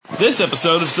This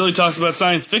episode of Silly Talks About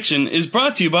Science Fiction is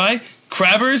brought to you by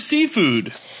Crabbers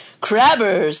Seafood.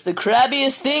 Crabbers, the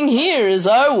crabbiest thing here is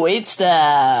our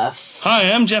waitstaff.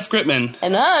 Hi, I'm Jeff Gritman.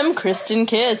 And I'm Kristen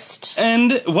Kist.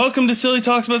 And welcome to Silly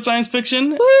Talks About Science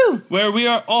Fiction, Woo! where we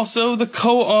are also the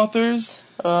co-authors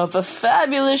of a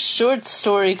fabulous short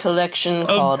story collection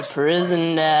called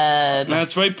Prison Dad.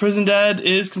 That's right, Prison Dad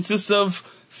consists of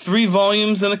 3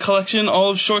 volumes in a collection, all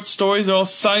of short stories, all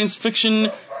science fiction,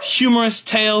 humorous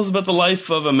tales about the life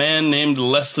of a man named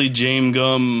Leslie James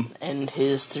Gum. And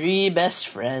his 3 best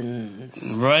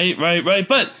friends. Right.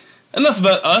 But enough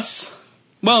about us.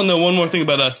 Well, no, one more thing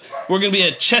about us. We're going to be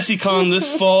at ChessieCon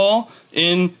this fall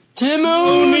in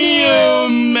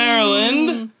Timonium,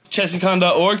 Maryland.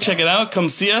 ChessieCon.org, check it out, come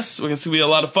see us. We're going to be a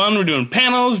lot of fun. We're doing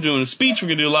panels, we're doing a speech, we're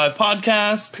going to do a live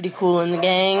podcast. Pretty cool in the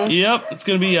gang. Yep, it's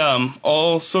going to be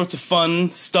all sorts of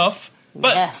fun stuff.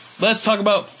 But yes. Let's talk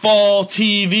about fall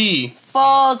TV.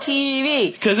 Fall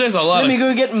TV. Because there's a lot Let me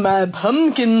go get my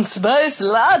pumpkin spice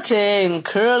latte and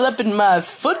curl up in my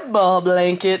football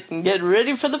blanket and get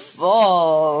ready for the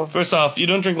fall. First off, you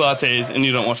don't drink lattes and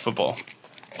you don't watch football.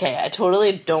 Okay, I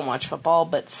totally don't watch football,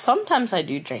 but sometimes I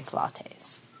do drink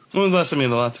lattes. When was the last time you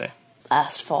had a latte?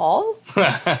 Last fall?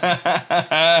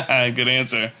 Good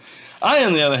answer. I,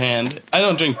 on the other hand, I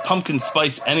don't drink pumpkin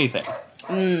spice anything.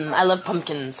 I love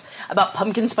pumpkins. I bought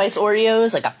pumpkin spice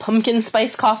Oreos. I got pumpkin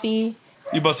spice coffee.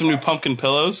 You bought some new pumpkin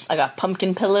pillows? I got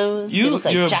pumpkin pillows. They look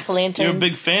like jack-o'-lanterns. You're a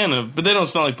big fan of, but they don't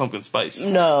smell like pumpkin spice.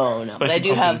 No. Spicy But I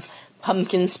do pumpkins. have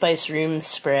pumpkin spice room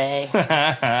spray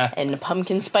and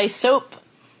pumpkin spice soap.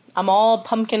 I'm all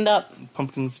pumpkined up.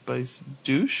 Pumpkin spice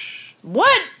douche?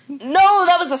 What? No,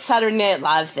 that was a Saturday Night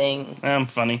Live thing. I'm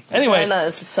funny. Anyway. No,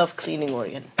 it's a self-cleaning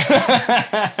organ.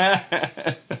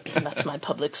 That's my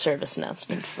public service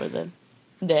announcement for the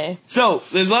day. So,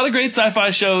 there's a lot of great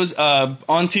sci-fi shows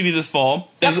on TV this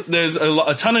fall. There's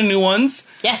a ton of new ones.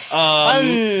 Yes,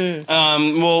 fun!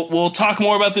 We'll talk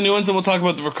more about the new ones and we'll talk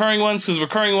about the recurring ones, because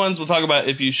recurring ones we'll talk about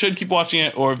if you should keep watching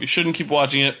it or if you shouldn't keep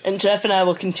watching it. And Jeff and I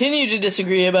will continue to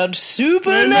digree about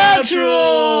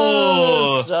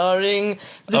Supernatural! Starring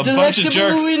the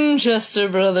delectable Winchester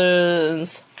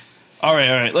brothers.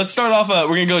 Alright. Let's start off, we're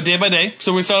gonna go day by day.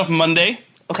 So we start off Monday.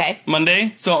 Okay.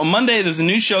 Monday. So on Monday, there's a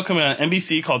new show coming on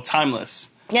NBC called Timeless.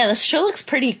 Yeah, this show looks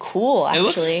pretty cool,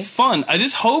 actually. It looks fun. I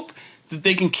just hope that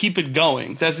they can keep it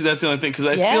going. That's the only thing, because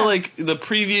I feel like the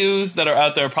previews that are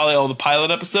out there are probably all the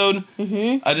pilot episode.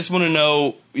 Mm-hmm. I just want to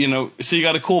know, so you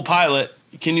got a cool pilot.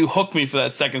 Can you hook me for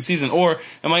that second season? Or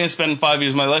am I going to spend 5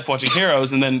 years of my life watching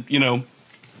Heroes and then,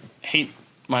 hate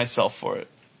myself for it?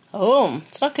 Oh,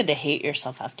 it's not good to hate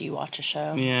yourself after you watch a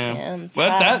show. Yeah.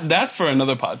 Well, that's for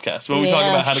another podcast when we talk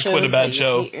about how to quit a bad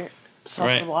show. Hate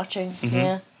yourself for watching. Mm-hmm.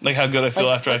 Yeah. Like how good I feel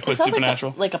after I quit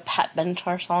Supernatural. Like a Pat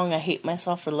Benatar song, I Hate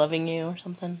Myself for Loving You or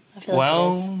something. I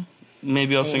feel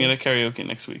maybe I'll sing it at karaoke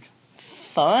next week.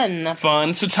 Fun.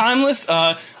 So Timeless,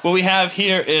 what we have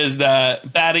here is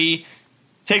that Batty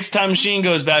takes a time machine,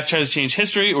 goes back, tries to change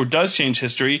history, or does change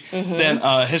history. Mm-hmm. Then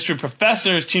history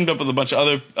professor is teamed up with a bunch of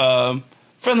other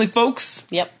friendly folks.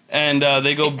 Yep. And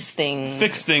they go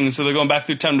fix things. So they're going back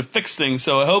through time to fix things.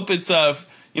 So I hope it's I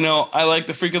like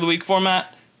the Freak of the Week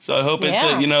format. So I hope it's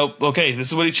okay, this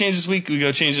is what he changed this week, we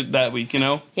go change it that week,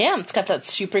 Yeah, it's got that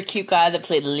super cute guy that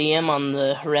played Liam on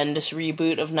the horrendous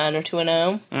reboot of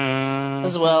 90210.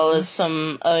 As well as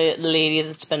some lady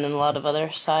that's been in a lot of other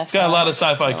sci-fi. It's got a lot of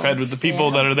sci-fi cred with the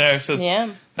people that are there. So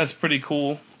that's pretty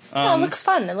cool. It looks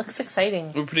fun. It looks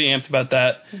exciting. We're pretty amped about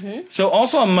that. Mm-hmm. So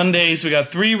also on Mondays, we got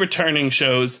 3 returning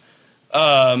shows.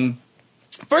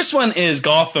 First one is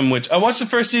Gotham, which I watched the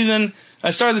first season. I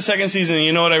started the second season, and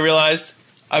you know what I realized?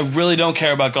 I really don't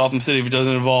care about Gotham City if it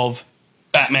doesn't involve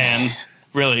Batman.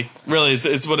 Really,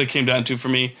 it's what it came down to for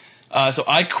me. So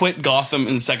I quit Gotham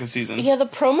in the second season. Yeah, the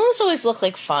promos always look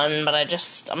like fun, but I'm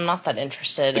not that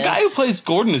interested. The guy who plays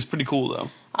Gordon is pretty cool, though.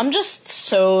 I'm just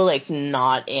so,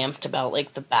 not amped about,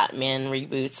 the Batman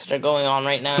reboots that are going on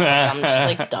right now. I'm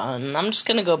just, done. I'm just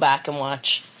gonna go back and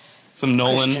watch some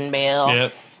Nolan. Christian Bale.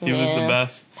 Yep, he was the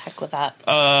best. Heck with that.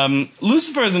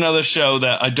 Lucifer is another show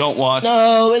that I don't watch.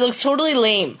 No, it looks totally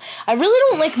lame. I really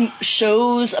don't like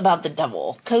shows about the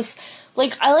devil, because...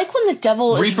 I like when the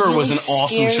devil Reaper is really was an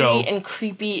awesome show. And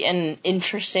creepy and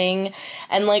interesting.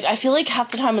 And, I feel like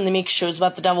half the time when they make shows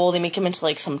about the devil, they make him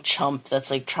into, some chump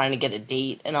that's, trying to get a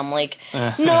date. And I'm like,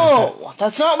 no,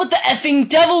 that's not what the effing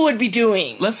devil would be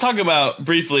doing. Let's talk about,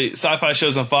 briefly, sci-fi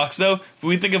shows on Fox, though. If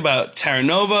we think about Terra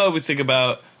Nova, we think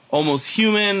about Almost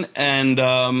Human, and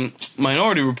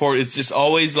Minority Report. It's just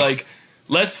always,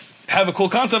 let's have a cool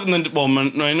concept, and then,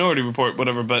 Minority Report,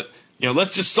 whatever, but...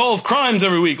 let's just solve crimes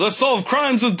every week. Let's solve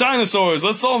crimes with dinosaurs.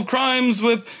 Let's solve crimes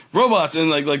with robots and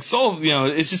like solve,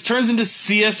 it just turns into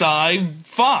CSI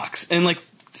Fox. And like,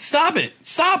 stop it.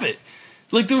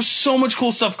 Like, there was so much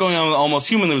cool stuff going on with Almost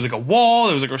Human. There was like a wall.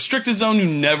 There was like a restricted zone. You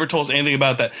never told us anything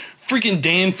about that. Freaking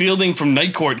Dan Fielding from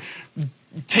Night Court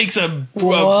takes a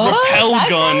rappel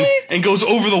gun and goes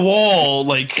over the wall,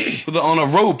 like, on a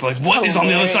rope. Like, what is on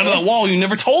the other side of that wall? You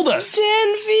never told us.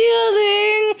 Dan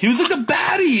Fielding. He was like the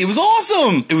baddie. It was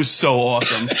awesome. It was so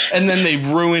awesome. And then they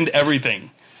ruined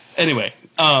everything. Anyway,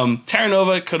 Terra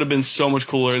Nova could have been so much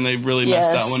cooler, and they really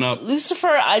messed that one up. Lucifer,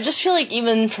 I just feel like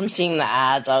even from seeing the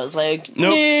ads, I was like,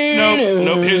 nope.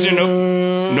 Here's your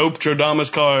nope. Nope,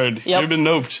 card. Yep. You've been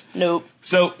noped. Nope.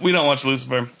 So, we don't watch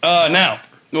Lucifer. Now,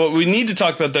 what we need to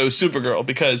talk about, though, is Supergirl,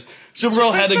 because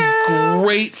Supergirl had a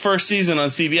great first season on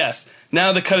CBS.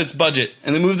 Now they cut its budget,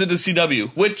 and they moved it to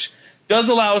CW, which does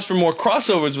allow us for more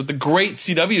crossovers with the great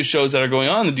CW shows that are going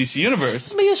on in the DC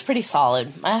Universe. CW was pretty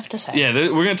solid, I have to say. Yeah,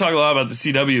 we're going to talk a lot about the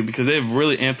CW, because they've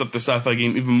really amped up their sci-fi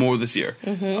game even more this year.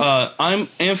 Mm-hmm. I'm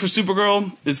amped for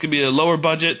Supergirl. It's going to be a lower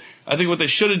budget. I think what they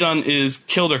should have done is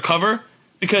killed her cover,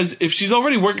 because if she's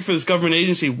already working for this government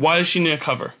agency, why does she need a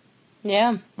cover?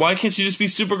 Yeah. Why can't she just be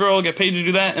Supergirl, get paid to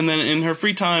do that, and then in her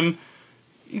free time...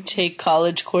 take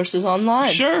college courses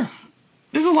online. Sure.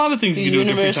 There's a lot of things you can do in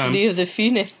your free time. The University of the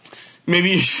Phoenix.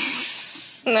 Maybe...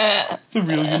 It's a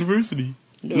real university.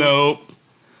 Nope.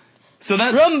 So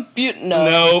that...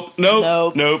 Nope.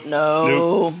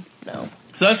 Nope.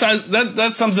 So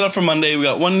that sums it up for Monday. We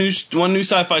got one new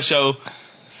sci-fi show,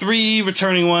 3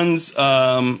 returning ones,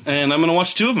 and I'm going to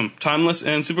watch 2 of them, Timeless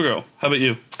and Supergirl. How about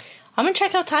you? I'm going to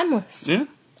check out Timeless. Yeah?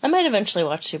 I might eventually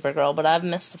watch Supergirl, but I've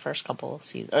missed the first couple of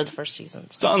seasons, or the first season.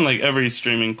 So. It's on like every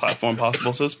streaming platform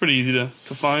possible, so it's pretty easy to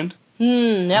find.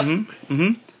 Yep.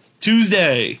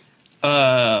 Tuesday, we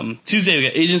got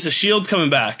Agents of S.H.I.E.L.D. coming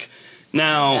back.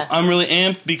 Now, yes. I'm really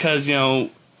amped because, I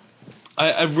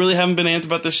really haven't been amped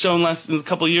about this show in a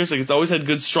couple of years. Like, it's always had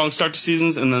good, strong start to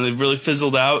seasons, and then they've really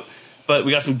fizzled out. But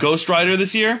we got some Ghost Rider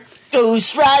this year.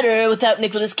 Ghost Rider without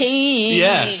Nicolas Cage.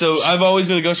 Yeah, so I've always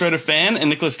been a Ghost Rider fan, and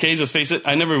Nicolas Cage, let's face it,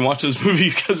 I never even watched those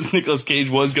movies because Nicolas Cage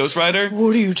was Ghost Rider.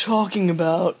 What are you talking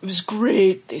about? It was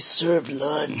great. They served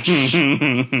lunch.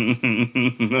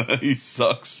 He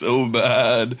sucks so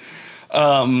bad.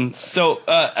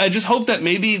 I just hope that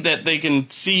maybe that they can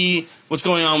see what's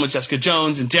going on with Jessica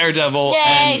Jones and Daredevil.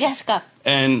 Yay, Jessica.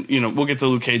 And, we'll get to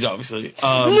Luke Cage, obviously.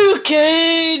 Luke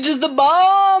Cage is the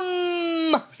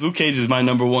bomb! Luke Cage is my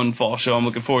number 1 fall show I'm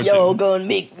looking forward to. You're gonna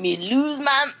make me lose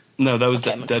my... No, that was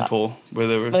Deadpool. Where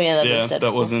they were... Oh, yeah, that was Deadpool.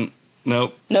 That wasn't...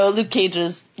 Nope. No, Luke Cage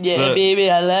is... Yeah,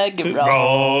 baby, I like it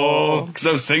raw. Because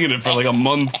I was singing it for like a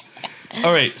month.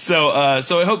 All right, so I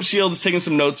hope S.H.I.E.L.D. is taking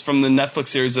some notes from the Netflix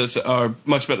series that are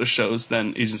much better shows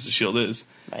than Agents of S.H.I.E.L.D. is.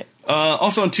 Right.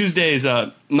 Also on Tuesdays,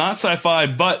 not sci-fi,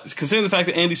 but considering the fact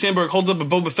that Andy Samberg holds up a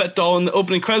Boba Fett doll in the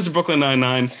opening credits of Brooklyn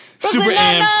Nine-Nine, super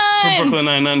amped for Brooklyn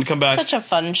Nine-Nine to come back. Such a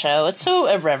fun show. It's so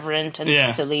irreverent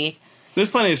and silly. There's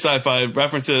plenty of sci-fi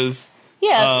references.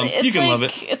 Yeah, you can love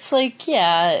it. It's like,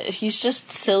 he's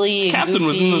just silly and Captain goofy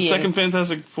was in the second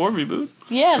Fantastic Four reboot.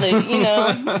 Yeah,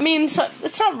 I mean,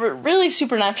 it's not really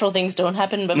supernatural things don't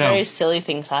happen, but very silly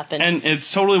things happen. And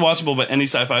it's totally watchable by any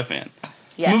sci-fi fan.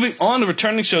 Yes. Moving on to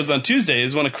returning shows on Tuesday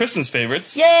is one of Kristen's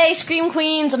favorites. Yay, Scream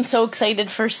Queens! I'm so excited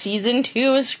for Season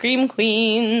 2 of Scream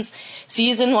Queens.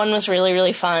 Season 1 was really,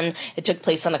 really fun. It took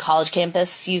place on a college campus.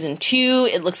 Season 2,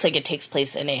 it looks like it takes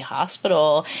place in a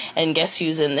hospital. And guess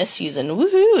who's in this season?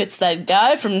 Woohoo! It's that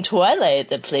guy from Twilight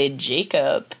that played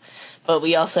Jacob. But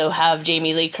we also have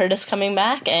Jamie Lee Curtis coming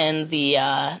back and the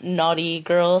naughty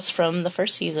girls from the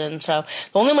first season. So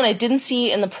the only one I didn't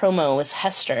see in the promo was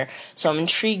Hester. So I'm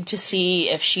intrigued to see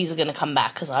if she's going to come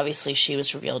back because obviously she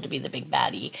was revealed to be the big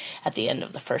baddie at the end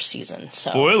of the first season. So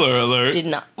spoiler alert. Did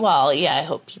not. Well, yeah, I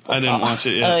hope people saw. I didn't watch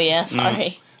it yet. Oh, yeah,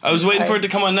 sorry. No. I was waiting for it to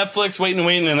come on Netflix, waiting,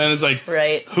 and then it's like,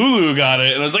 right. Hulu got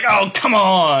it. And I was like, oh, come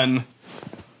on.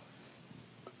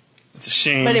 It's a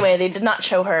shame. But anyway, they did not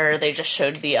show her. They just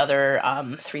showed the other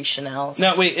 3 Chanels.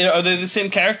 Now, wait, are they the same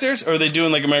characters, or are they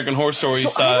doing like American Horror Story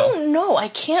style? I don't know. I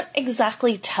can't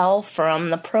exactly tell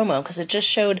from the promo, because it just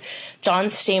showed John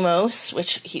Stamos,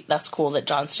 which that's cool that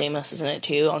John Stamos is in it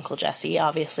too, Uncle Jesse,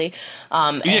 obviously.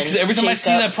 Yeah, because every time I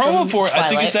see that promo for it, I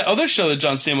think it's that other show that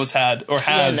John Stamos had, or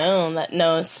has.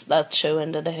 Yeah, it's that show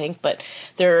ended, I think. But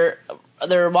they're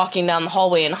walking down the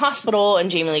hallway in a hospital, and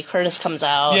Jamie Lee Curtis comes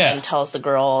out and tells the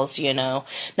girls, Now,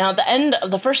 at the end of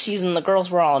the first season, the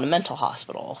girls were all in a mental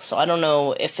hospital, so I don't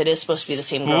know if it is supposed to be the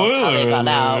same girls, how they got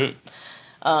out.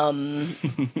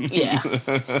 Yeah.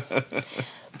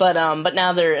 But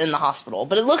now they're in the hospital.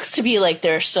 But it looks to be like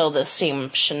they're still the same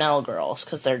Chanel girls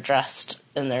because they're dressed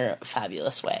in their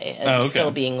fabulous way and still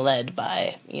being led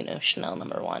by, Chanel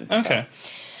 #1. Okay. So.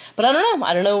 But I don't know.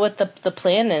 I don't know what the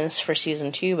plan is for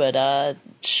season 2, but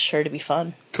it's sure to be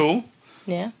fun. Cool.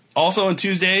 Yeah. Also on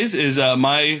Tuesdays is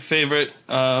my favorite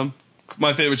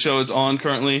show is on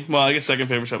currently. Well, I guess second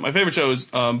favorite show. My favorite show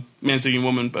is Man Seeking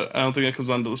Woman, but I don't think that comes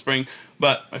on until the spring.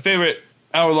 But my favorite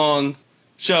hour-long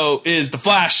show is The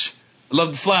Flash. I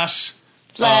love The Flash.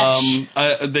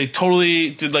 They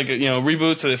totally did like a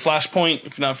reboot. So the Flashpoint,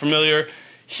 if you're not familiar,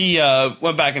 he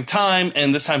went back in time,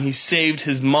 and this time he saved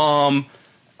his mom.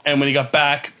 And when he got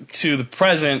back to the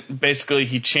present, basically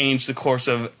he changed the course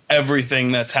of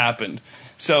everything that's happened.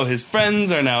 So his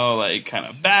friends are now like kind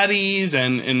of baddies,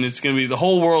 and it's going to be the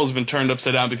whole world's been turned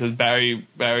upside down because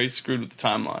Barry screwed with the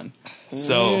timeline.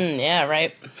 So yeah,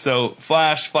 right. So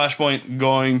Flashpoint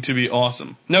going to be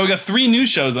awesome. Now we got 3 new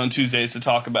shows on Tuesdays to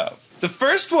talk about. The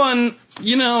first one,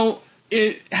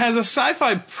 it has a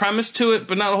sci-fi premise to it,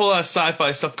 but not a whole lot of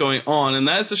sci-fi stuff going on, and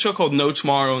that's a show called No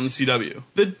Tomorrow on the CW.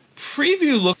 The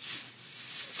preview looked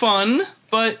fun,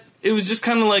 but it was just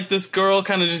kind of like this girl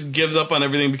kind of just gives up on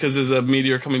everything because there's a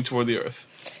meteor coming toward the Earth.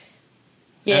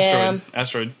 Yeah.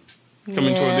 Asteroid.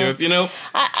 Coming toward the Earth,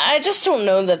 I just don't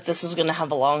know that this is going to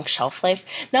have a long shelf life.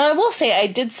 Now, I will say, I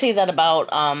did say that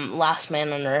about Last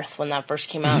Man on Earth when that first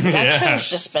came out. That show's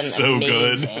just been so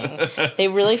amazing. Good. They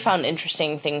really found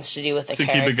interesting things to do with the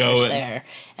characters keep it going. There.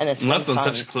 And it's left on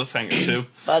such a cliffhanger, too.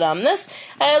 But this,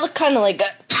 I look kind of like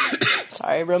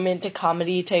a romantic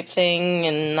comedy type thing,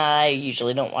 and I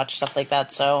usually don't watch stuff like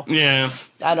that, so... Yeah.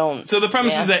 I don't... So the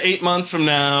premise is that 8 months from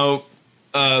now,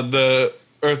 the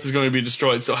Earth is going to be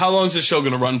destroyed. So how long is this show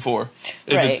going to run for?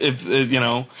 If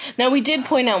Now, we did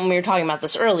point out when we were talking about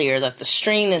this earlier that The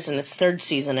Strain is in its 3rd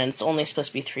season, and it's only supposed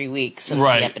to be 3 weeks since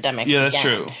the epidemic began. That's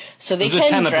true. So they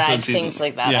can drag things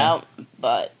like that out,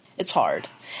 but it's hard.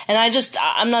 And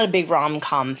I'm not a big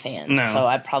rom-com fan, so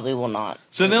I probably will not.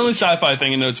 So the only sci-fi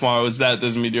thing I know tomorrow is that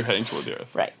there's a meteor heading toward the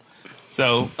Earth. Right.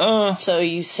 So, So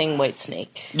you sing White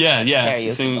Snake.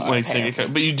 Yeah. Sing White Snake.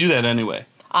 But you do that anyway.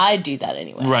 I do that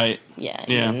anyway. Right. Yeah.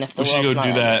 And if we should go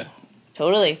do that.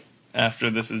 Totally. After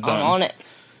this is done. I'm on it.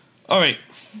 All right.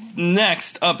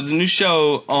 Next up is a new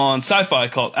show on Sci-Fi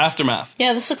called Aftermath.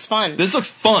 Yeah, this looks fun. This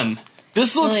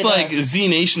looks really like Z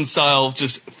Nation style,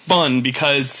 just fun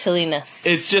because silliness.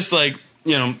 It's just like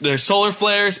there's solar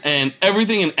flares and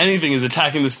everything and anything is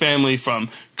attacking this family from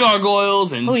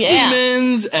gargoyles and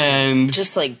demons and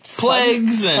just like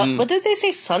plagues and what did they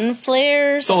say? Sun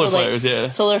flares. Solar flares, yeah.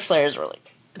 Solar flares were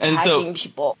like attacking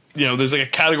people. There's like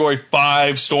a Category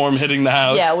 5 storm hitting the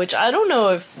house. Yeah, which I don't know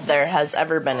if there has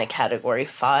ever been a Category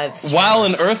 5 storm. While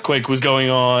an earthquake was going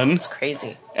on. It's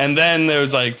crazy. And then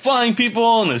there's like flying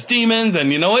people and there's demons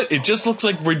and you know what? It just looks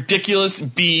like ridiculous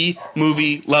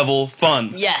B-movie level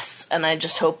fun. Yes, and I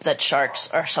just hope that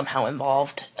sharks are somehow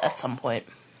involved at some point.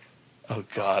 Oh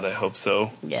God, I hope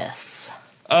so. Yes.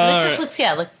 It just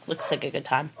looks like a good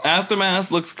time.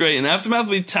 Aftermath looks great, and Aftermath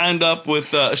will be timed up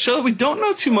with a show that we don't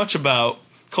know too much about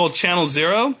called Channel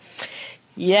Zero.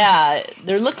 Yeah,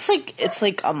 there looks like it's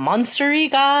like a monster-y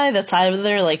guy that's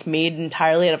either like made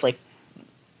entirely out of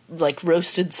like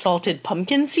roasted salted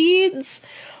pumpkin seeds,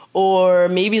 or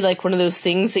maybe like one of those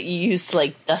things that you use to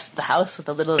like dust the house with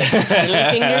the little like,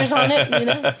 fingers on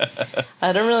it,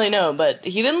 I don't really know, but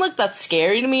he didn't look that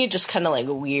scary to me, just kind of like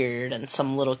weird, and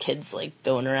some little kids like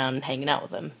going around and hanging out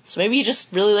with him. So maybe he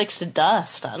just really likes to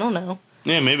dust, I don't know.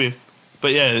 Yeah, maybe.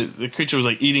 But yeah, the creature was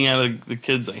like eating out of the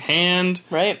kid's like hand.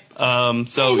 Right.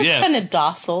 So yeah. Kind of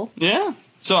docile. Yeah.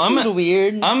 So I'm a little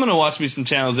weird. I'm gonna watch me some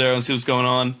Channel Zero and see what's going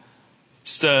on.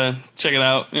 Just check it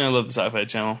out. I love the Sci-Fi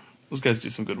Channel. Those guys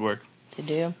do some good work. They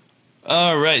do.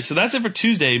 All right, so that's it for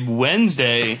Tuesday.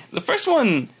 Wednesday, the first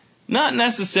one, not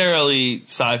necessarily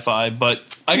sci-fi, but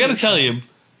I got to tell you,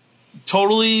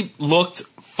 totally looked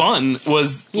fun.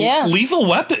 Was Lethal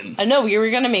Weapon. I know we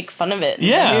were gonna make fun of it.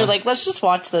 Yeah, and we were like, let's just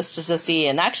watch this just to see.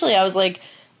 And actually, I was like,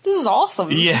 this is awesome.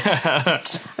 Yeah.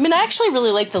 I mean, I actually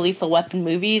really like the Lethal Weapon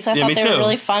movies. I thought they were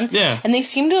really fun. Yeah. And they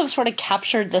seem to have sort of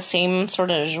captured the same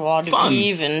sort of joie de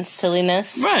vivre and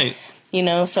silliness. Right.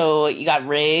 So you got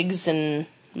Riggs and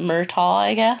Murtaugh,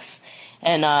 I guess.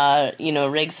 And,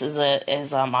 Riggs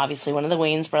is obviously one of the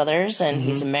Wayans brothers, and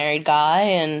he's a married guy,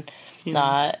 and,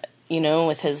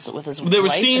 with his there were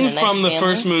scenes from the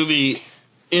first movie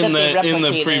in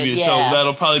the preview, so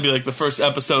that'll probably be like the first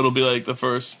episode will be like the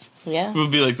first. Yeah. It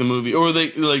would be like the movie. Or they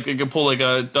could pull like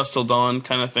a Dusk Till Dawn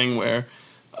kind of thing where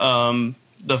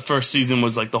the first season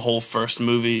was like the whole first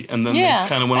movie, and then they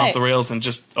kind of went off the rails and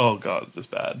just, oh God, it was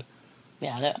bad.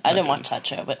 Yeah, I didn't watch that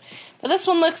show, but this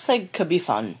one looks like could be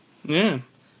fun. Yeah.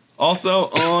 Also,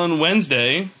 on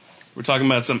Wednesday, we're talking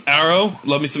about some Arrow.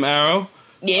 Love me some Arrow.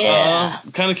 Yeah.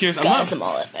 Kind of curious. Got some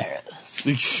olive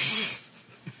arrows.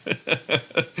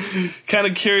 Kind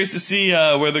of curious to see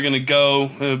where they're going to go.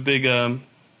 A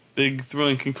big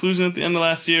thrilling conclusion at the end of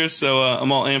last year, so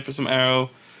I'm all amped for some Arrow.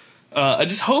 I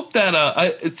just hope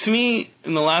that, to me,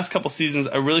 in the last couple seasons,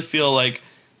 I really feel like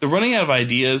they're running out of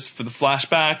ideas for the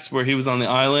flashbacks where he was on the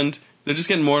island. They're just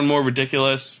getting more and more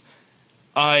ridiculous.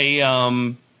 I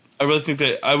really think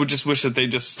that I would just wish that they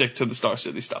just stick to the Star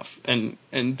City stuff and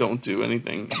don't do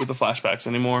anything with the flashbacks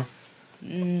anymore.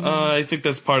 I think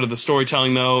that's part of the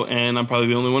storytelling, though, and I'm probably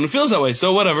the only one who feels that way,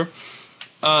 so whatever.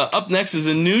 Up next is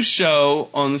a new show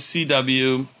on the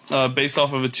CW based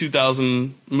off of a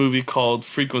 2000 movie called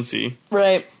Frequency.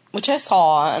 Right, which I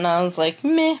saw, and I was like,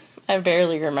 meh, I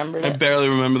barely remember it. I barely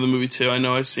remember the movie, too. I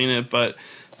know I've seen it, but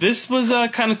this was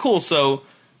kind of cool. So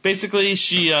basically,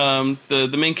 she,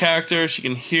 the main character, she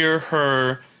can hear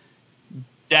her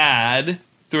dad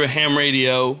through a ham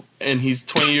radio, and he's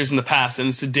 20 years in the past, and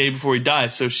it's the day before he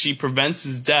dies. So she prevents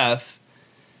his death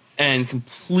and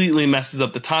completely messes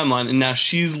up the timeline, and now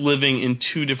she's living in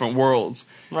two different worlds.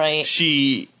 Right.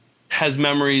 She has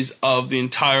memories of the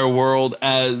entire world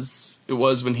as it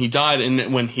was when he died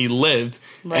and when he lived,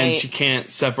 right. And she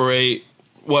can't separate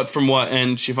what from what,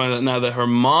 and she finds out now that her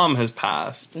mom has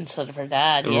passed. Instead of her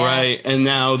dad, yeah. Right, and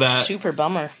now that... Super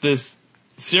bummer. This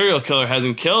serial killer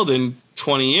hasn't killed in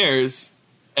 20 years,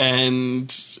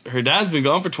 and her dad's been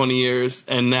gone for 20 years,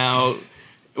 and now...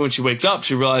 when she wakes up,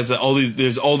 she realizes that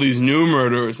there's all these new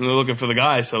murderers, and they're looking for the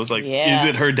guy. So I was like, Is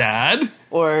it her dad?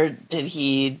 Or did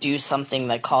he do something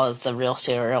that caused the real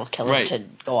serial killer to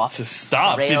go off to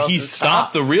stop? Did he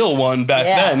stop the real one back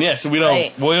then? Yeah. So we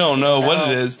don't know what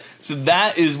it is. So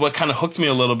that is what kind of hooked me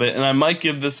a little bit, and I might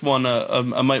give this one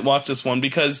I might watch this one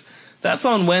because that's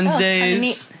on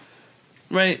Wednesdays,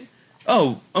 right?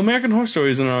 Oh, American Horror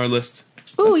Story is on our list.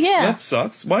 Ooh, yeah. That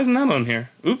sucks. Why isn't that on here?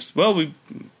 Oops. Well, we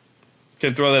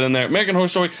can throw that in there. American Horror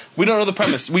Story. We don't know the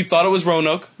premise. We thought it was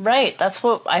Roanoke. Right. That's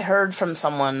what I heard from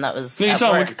someone that was at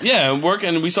work. Work,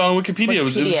 and we saw on Wikipedia.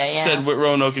 It said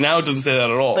Roanoke. Now it doesn't say that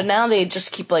at all. But now they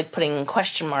just keep like putting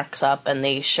question marks up, and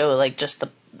they show like just the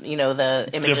the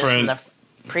images from the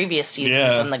previous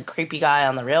seasons and the creepy guy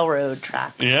on the railroad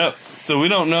tracks. Yep. So we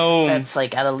don't know. That's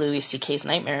like out of Louis C.K.'s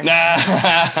Nightmare. So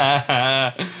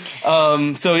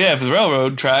yeah, if it's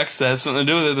railroad tracks that have something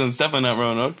to do with it, then it's definitely not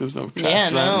Roanoke. There's no tracks. Yeah,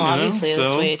 no, obviously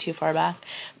that's way too far back.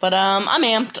 But I'm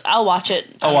amped. I'll watch it.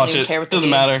 I'll watch it. Doesn't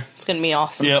matter. It's gonna be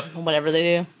awesome. Yep. Whatever they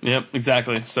do. Yep.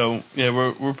 Exactly. So yeah,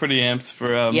 we're pretty amped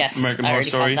for American Horror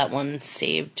Story. I already have that one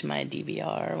saved to my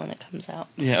DVR when it comes out.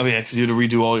 Yeah. Oh yeah, because you had to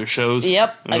redo all your shows.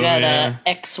 Yep. I got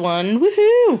X1.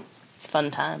 Woohoo! It's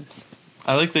fun times.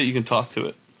 I like that you can talk to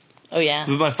it. Oh yeah.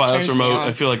 This is my Fios remote.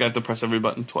 I feel like I have to press every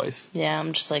button twice. Yeah,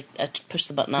 I'm just like I push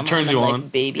the button on. It turns you on,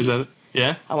 like, baby. Is that it?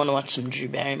 Yeah. I want to watch some Drew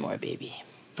Barrymore, baby.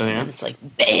 Oh yeah. And it's like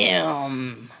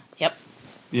bam. Yep.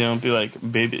 Yeah, don't be like,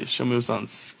 baby, show moves on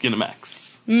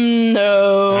Skinamax.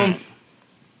 No. Right.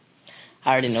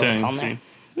 I already know what's on there.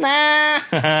 Nah.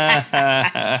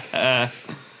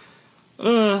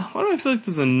 Why do I feel like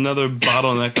there's another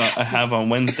bottleneck I have on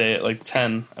Wednesday at like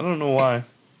 10? I don't know why.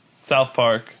 South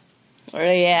Park. Oh,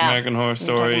 yeah. American Horror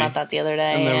Story. We were talking about that the other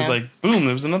day. And there was like, boom,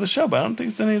 there was another show, but I don't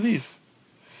think it's any of these.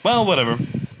 Well, whatever.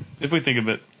 If we think of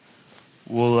it,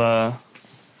 we'll, Yeah,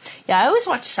 I always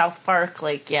watch South Park,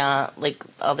 like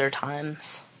other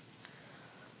times.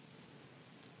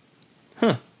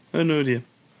 Huh. I had no idea.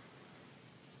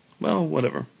 Well,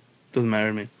 whatever. Doesn't matter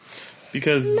to me.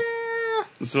 Because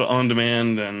it's what on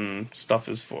demand and stuff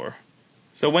is for.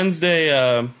 So Wednesday,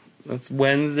 that's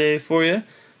Wednesday for you.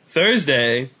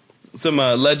 Thursday, some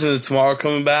Legend of Tomorrow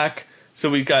coming back. So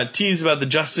we got teased about the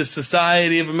Justice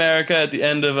Society of America at the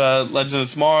end of Legend of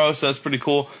Tomorrow, so that's pretty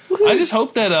cool. Woo-hoo. I just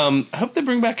hope that I hope they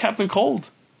bring back Captain Cold.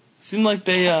 Seemed like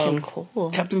they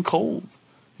Captain Cold.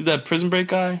 He's that Prison Break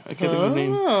guy. I can't think of his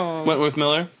name. Wentworth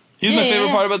Miller. He was my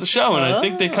favorite part about the show, and I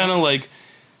think they kind of like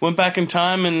went back in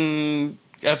time and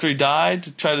after he died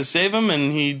to try to save him,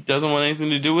 and he doesn't want anything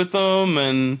to do with them.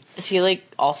 And is he like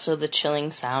also the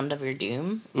chilling sound of your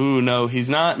doom? Ooh, no, he's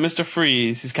not Mr.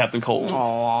 Freeze. He's Captain Cold.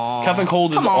 Aww. Captain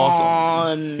Cold is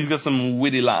awesome. He's got some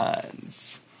witty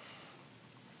lines.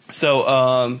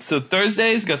 So, so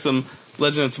Thursday's got some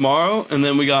Legend of Tomorrow, and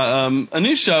then we got a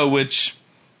new show which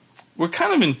we're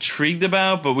kind of intrigued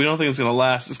about, but we don't think it's going to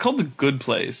last. It's called The Good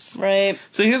Place. Right.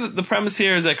 So here, the premise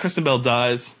here is that Kristen Bell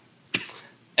dies.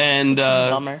 And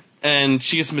bummer. and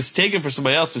she gets mistaken for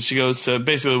somebody else, and she goes to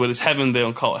basically what is heaven. They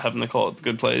don't call it heaven; they call it the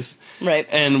good place. Right.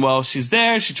 And while she's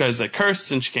there, she tries to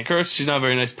curse, and she can't curse. She's not a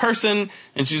very nice person,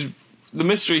 and the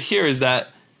mystery here is that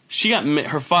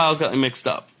her files got mixed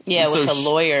up. Yeah, with a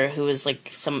lawyer who was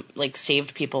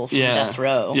saved people from death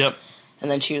row. Yep. And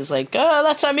then she was like, "Oh,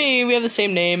 that's not me. We have the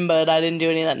same name, but I didn't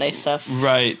do any of that nice stuff."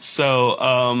 Right.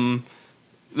 So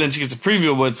then she gets a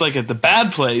preview of what it's like at the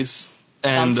bad place.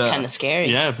 And, sounds kind of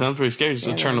scary. Yeah, it sounds pretty scary. Just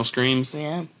eternal screams.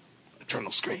 Yeah.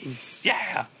 Eternal screams.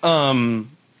 Yeah.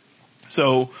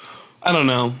 So, I don't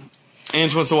know.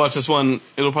 Ange wants to watch this one.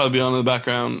 It'll probably be on in the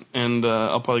background, and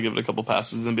I'll probably give it a couple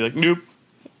passes and be like, nope.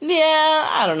 Yeah,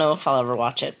 I don't know if I'll ever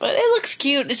watch it, but it looks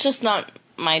cute. It's just not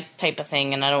my type of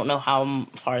thing, and I don't know how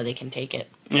far they can take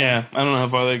it. Yeah, I don't know how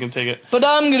far they can take it. But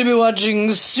I'm going to be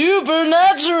watching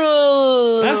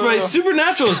Supernatural! That's right,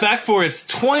 Supernatural is back for its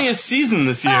 20th season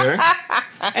this year.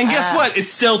 And guess what? It's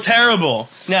still terrible.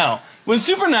 Now, when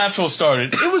Supernatural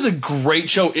started, it was a great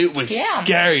show. It was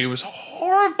scary. It was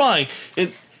horrifying.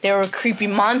 There were creepy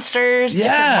monsters,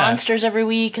 different monsters every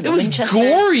week. And it was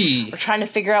gory. We're trying to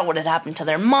figure out what had happened to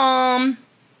their mom.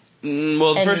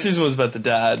 Well, the first season was about the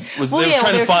dad. They were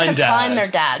trying to find their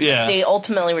dad. Yeah. They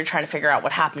ultimately were trying to figure out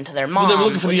what happened to their mom. Well, they were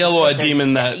looking for the yellow-eyed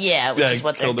demon that... Yeah, which is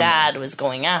what their dad was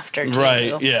going after, too.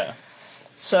 Right, yeah.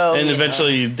 So, and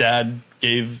eventually Dad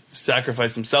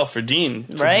sacrificed himself for Dean.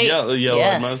 Right? The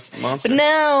yellow-eyed monster. But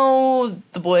now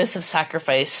the boys have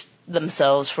sacrificed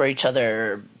themselves for each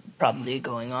other, probably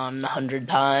going on 100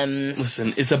 times.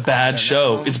 Listen, it's a bad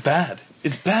show. It's bad.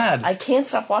 It's bad. I can't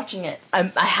stop watching it. I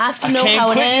have to know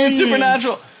how it ends.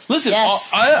 Supernatural. Listen,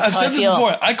 yes, I've said this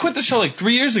before. I quit the show like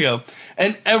 3 years ago,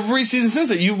 and every season since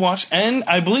that you've watched, and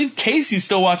I believe Casey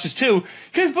still watches too.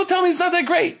 Because both tell me it's not that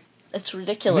great. It's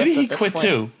ridiculous. Maybe he quit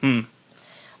too.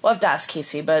 We'll have to ask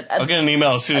Casey, but I'll get an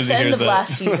email as soon as he hears that. At the end of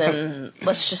last season,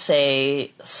 let's just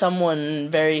say someone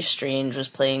very strange was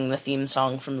playing the theme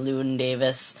song from Llewyn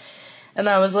Davis, and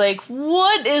I was like,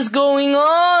 "What is going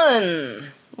on?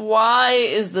 Why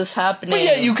is this happening?" But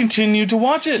yet you continue to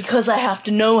watch it. Because I have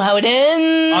to know how it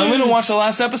ends. I'm going to watch the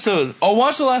last episode. I'll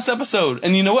watch the last episode.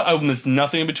 And you know what? I missed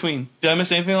nothing in between. Did I miss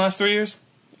anything in the last 3 years?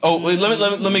 Oh, wait,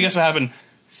 let me guess what happened.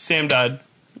 Sam died.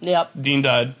 Yep. Dean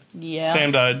died. Yeah.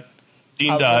 Sam died.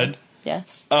 Dean died.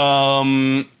 Yes.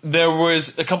 There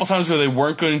was a couple times where they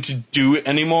weren't going to do it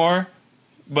anymore.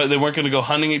 But they weren't going to go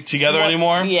hunting it together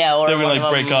anymore. Yeah, or they were going to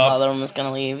break up. The other one was going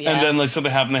to leave. Yeah. And then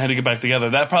something happened. They had to get back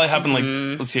together. That probably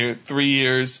happened let's see, 3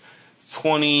 years,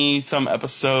 20-some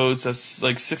episodes. That's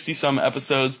 60-some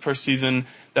episodes per season.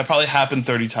 That probably happened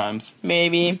 30 times.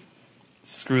 Maybe.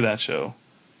 Screw that show.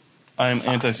 I'm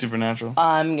anti-Supernatural.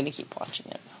 I'm going to keep watching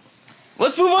it.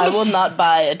 Let's move on. I will not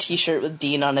buy a t-shirt with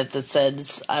Dean on it that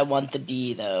says, "I want the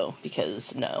D," though,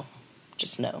 because no.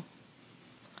 Just no.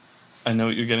 I know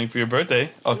what you're getting for your birthday,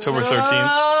 October 13th.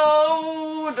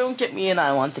 No, don't get me an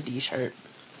 "I want the D" shirt.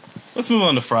 Let's move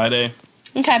on to Friday.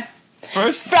 Okay.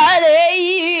 First,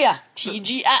 Friday!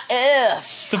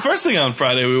 TGIF! The first thing on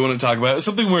Friday we want to talk about is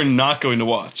something we're not going to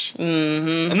watch.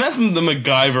 Mm-hmm. And that's the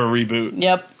MacGyver reboot.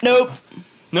 Yep. Nope.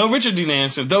 No Richard Dean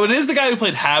Anderson. Though it is the guy who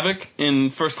played Havoc in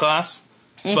First Class.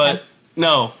 Okay. But,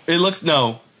 no. It looks...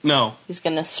 No. He's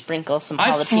gonna sprinkle some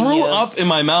jalapeno. I threw up in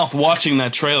my mouth watching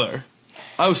that trailer.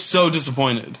 I was so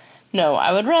disappointed. No,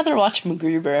 I would rather watch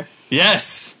MacGruber.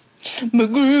 Yes!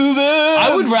 MacGruber!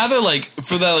 I would rather,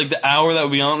 for that, the hour that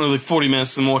would be on, or 40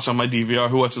 minutes, than watch on my DVR,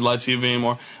 who watches live TV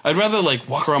anymore. I'd rather,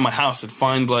 walk around my house and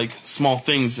find, small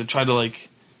things to try to,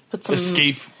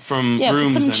 escape from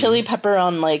rooms. Put some chili pepper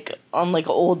on an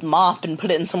old mop and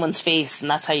put it in someone's face, and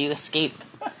that's how you escape.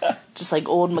 Just like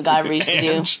old MacGyver used to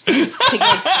do.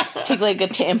 Take a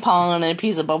tampon and a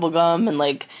piece of bubble gum and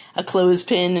a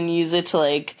clothespin and use it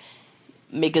to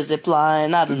make a zip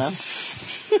line. I don't know.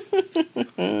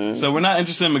 So we're not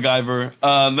interested in MacGyver.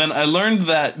 Then I learned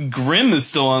that Grimm is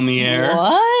still on the air.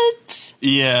 What?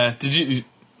 Yeah. Did you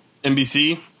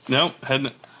NBC? No,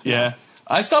 hadn't. Yeah.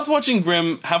 I stopped watching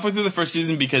Grimm halfway through the first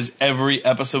season because every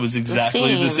episode was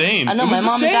exactly the same. I know, my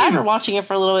mom and dad were watching it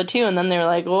for a little bit too, and then they were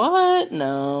like, "What?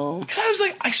 No." Because I was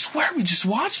like, I swear we just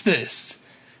watched this.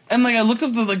 And I looked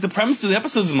up the premise of the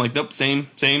episodes, and I'm like, nope, same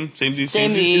Z. Is this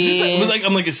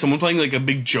I'm like, is someone playing a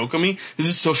big joke on me? Is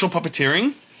this social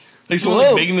puppeteering?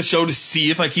 Someone making the show to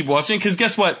see if I keep watching? Because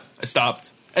guess what? I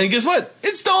stopped. And guess what?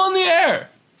 It's still on the air.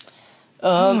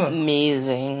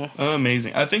 Amazing.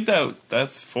 Amazing. I think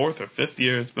that's 4th or 5th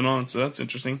year it's been on, so that's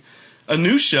interesting. A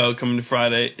new show coming to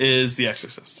Friday is The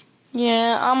Exorcist.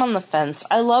 Yeah, I'm on the fence.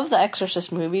 I love the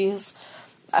Exorcist movies.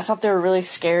 I thought they were really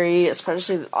scary,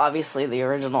 especially, obviously, the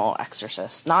original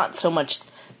Exorcist. Not so much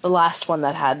the last one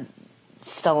that had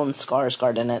Stellan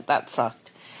Skarsgård in it. That sucked.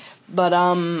 But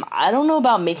I don't know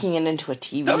about making it into a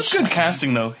TV show. That was good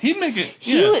casting, though. He'd make it...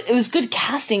 It was good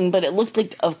casting, but it looked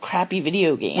like a crappy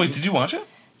video game. Wait, did you watch it?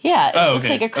 Yeah, it looked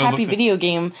like a crappy video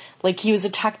game. Like, he was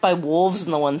attacked by wolves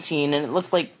in the one scene, and it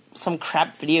looked like some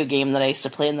crap video game that I used to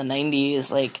play in the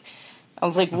 90s. Like, I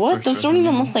was like, what? Those don't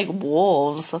even look like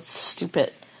wolves. That's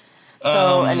stupid.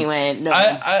 So, anyway, no.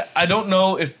 I don't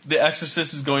know if The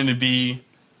Exorcist is going to be,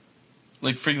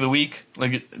 like, Freak of the Week,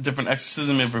 like a different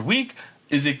exorcism every week.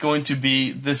 Is it going to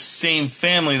be the same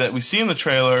family that we see in the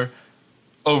trailer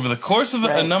over the course of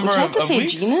a number of weeks? I have to say,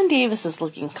 Gina Davis is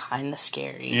looking kind of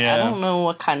scary. Yeah. I don't know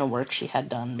what kind of work she had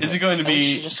done. Is it going to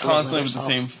be constantly with the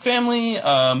same family?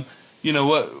 You know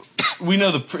what? We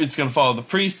know it's going to follow the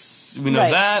priests. We know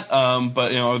that.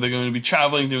 But, you know, are they going to be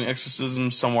traveling, doing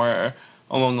exorcisms somewhere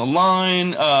along the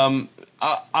line?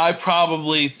 I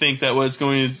probably think that what it's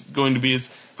going to be is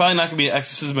probably not going to be an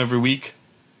exorcism every week.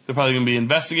 They're probably going to be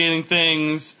investigating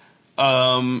things,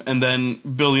 and then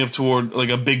building up toward like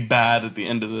a big bad at the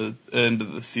end of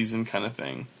the season kind of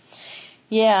thing.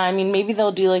 Yeah, I mean, maybe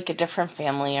they'll do like a different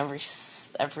family every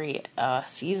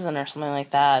season or something like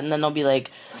that, and then they'll be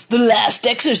like, The Last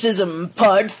Exorcism,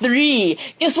 Part 3.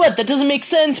 Guess what? That doesn't make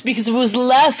sense, because if it was the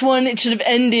last one, it should have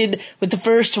ended with the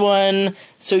first one,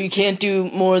 so you can't do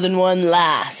more than one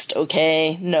last,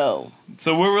 okay? No.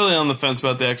 So we're really on the fence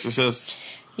about The Exorcist.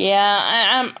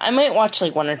 Yeah, I might watch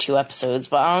like 1 or 2 episodes,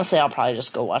 but honestly, I'll probably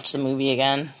just go watch the movie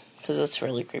again, because it's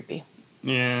really creepy.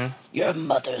 Yeah. Your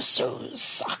mother sews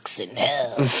socks in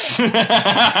hell. That's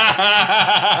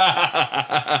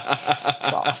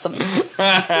awesome.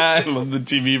 I love the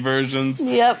TV versions.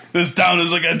 Yep. This town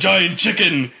is like a giant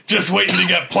chicken just waiting to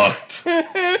get plucked.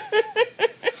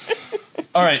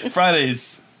 All right,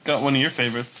 Fridays. Got one of your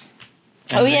favorites.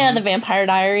 Oh yeah, the Vampire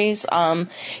Diaries.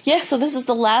 Yeah, so this is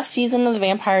the last season of the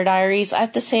Vampire Diaries. I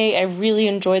have to say, I really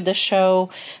enjoyed the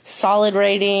show. Solid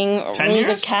writing, 10 really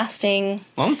years? good casting.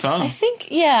 Long time. I think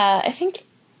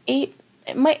 8.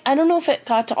 It might. I don't know if it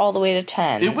got to all the way to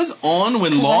 10. It was on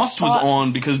when Lost was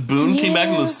on, because Boone came back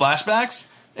in those flashbacks,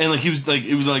 and like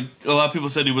it was like a lot of people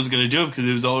said he wasn't going to do it because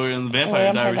he was already in the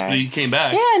Vampire Diaries, but he came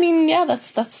back. Yeah, I mean,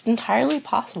 that's entirely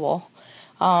possible.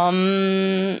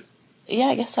 Yeah,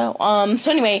 I guess so.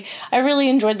 So anyway, I really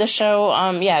enjoyed the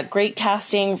show. Yeah, great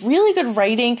casting, really good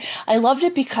writing. I loved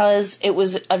it because it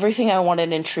was everything I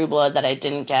wanted in True Blood that I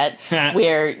didn't get,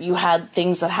 where you had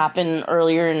things that happen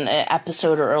earlier in an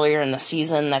episode or earlier in the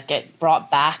season that get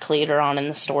brought back later on in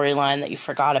the storyline that you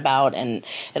forgot about, and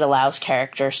it allows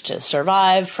characters to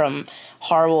survive from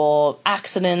horrible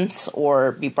accidents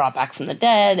or be brought back from the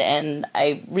dead, and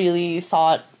I really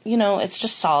thought, it's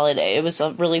just solid. It was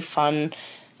a really fun,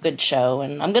 good show,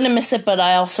 and I'm gonna miss it, but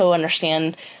I also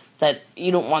understand that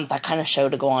you don't want that kind of show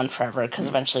to go on forever, because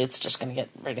eventually it's just gonna get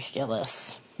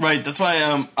ridiculous. Right, that's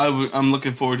why I'm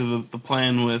looking forward to the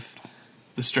plan with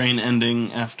the Strain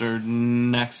ending after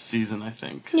next season, I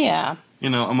think. Yeah.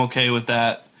 I'm okay with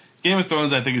that. Game of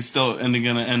Thrones, I think, is still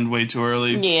gonna end way too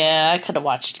early. Yeah, I could have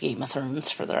watched Game of Thrones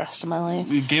for the rest of my life.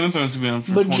 Game of Thrones could be on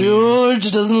for 20 George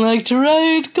years. Doesn't like to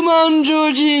write. Come on,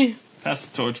 Georgie. Pass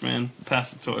the torch, man.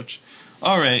 Pass the torch.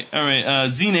 All right.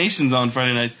 Z Nation's on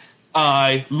Friday nights.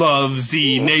 I love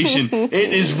Z Nation. It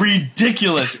is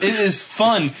ridiculous. It is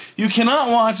fun. You cannot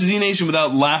watch Z Nation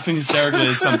without laughing hysterically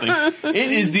at something. It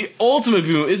is the ultimate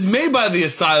B movie. It's made by the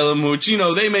Asylum, which,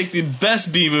 they make the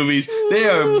best B movies. They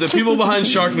are the people behind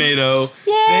Sharknado.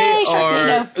 Yay,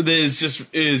 Sharknado. It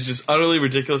is just utterly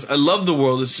ridiculous. I love the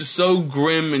world. It's just so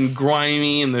grim and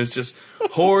grimy, and there's just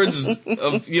hordes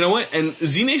of you know what? And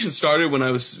Z Nation started when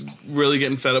I was really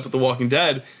getting fed up with The Walking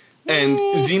Dead. And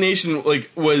Z Nation,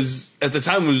 was, at the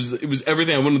time, it was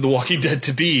everything I wanted The Walking Dead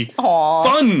to be. Aww.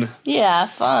 Fun! Yeah,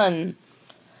 fun.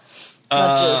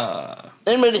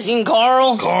 Anybody seen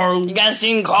Carl? Carl. You guys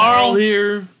seen Carl? Carl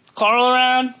here. Carl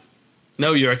around?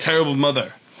 No, you're a terrible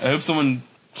mother. I hope someone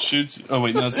shoots... Oh,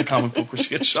 wait, no, it's a comic book where she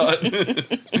gets shot.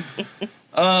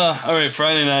 All right,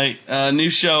 Friday night. New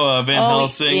show, Van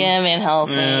Helsing. Yeah, Van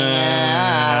Helsing.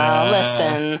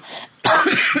 Listen...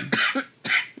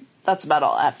 That's about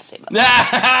all I have to say about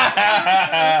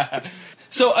that.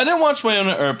 So I didn't watch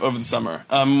Wynonna Earp over the summer.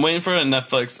 I'm waiting for it on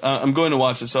Netflix. I'm going to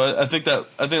watch it. So I think it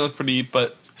looked pretty neat.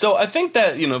 But so I think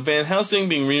that Van Helsing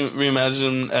being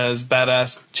reimagined as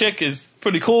badass chick is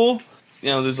pretty cool.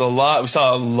 There's a lot. We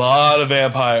saw a lot of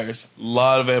vampires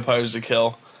to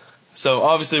kill. So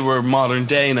obviously we're modern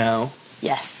day now.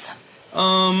 Yes.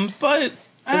 But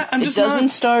I'm just it doesn't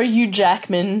star Hugh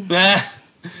Jackman. I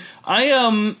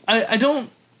don't.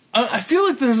 I feel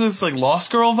like there's this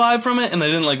Lost Girl vibe from it, and I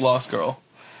didn't like Lost Girl.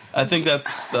 I think that's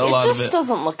a lot of it. It just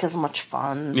doesn't look as much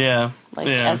fun. Yeah.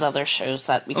 as other shows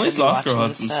that we could be watching. At least Lost Girl had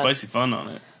instead. some spicy fun on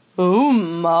it. Oh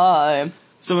my.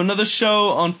 So another show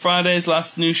on Fridays,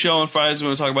 last new show on Fridays we're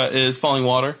going to talk about is Falling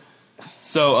Water.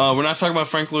 So we're not talking about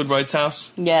Frank Lloyd Wright's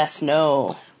house. Yes,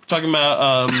 no. We're talking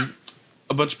about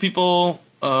a bunch of people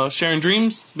sharing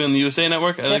dreams. It's been on the USA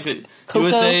Network. I like that Coco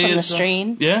USA from is The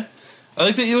Strain. Yeah. I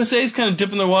like that USA is kind of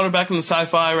dipping their water back in the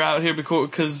sci-fi route here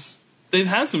because they've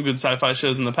had some good sci-fi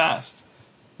shows in the past.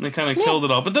 And they kind of killed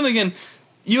it all. But then again,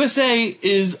 USA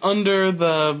is under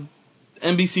the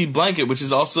NBC blanket, which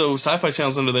is also sci-fi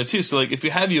channels under there too. So like, if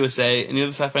you have USA and you have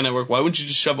the Sci-Fi Network, why wouldn't you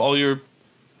just shove all your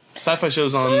sci-fi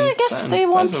shows on? I guess they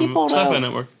want people Sci-Fi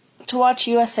Network to watch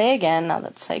USA again now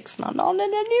that Psych's not on it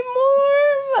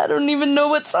anymore. I don't even know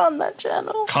what's on that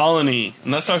channel. Colony,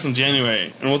 and that starts in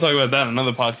January, and we'll talk about that in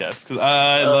another podcast because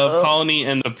I love Colony,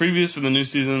 and the previews for the new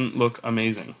season look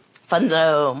amazing.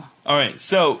 Funzo. All right,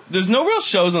 so there's no real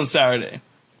shows on Saturday.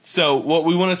 So what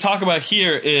we want to talk about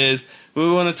here is we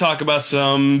want to talk about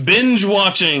some binge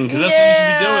watching because that's what you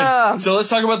should be doing. So let's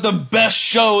talk about the best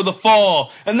show of the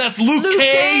fall, and that's Luke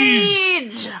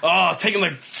Cage. Oh, taking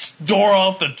the door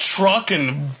off the truck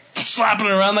and slapping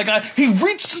it around that guy. He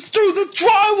reaches through the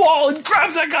drywall and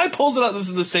grabs that guy, pulls it out. This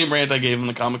is the same rant I gave him in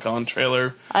the Comic-Con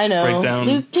trailer. I know. Breakdown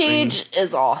Luke Cage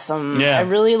is awesome. Yeah. I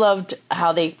really loved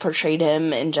how they portrayed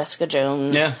him in Jessica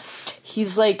Jones. Yeah.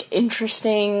 He's like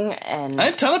interesting and I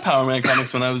had a ton of Power Man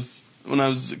comics when I was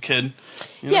a kid.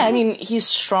 You know? Yeah, I mean, he's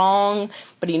strong,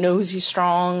 but he knows he's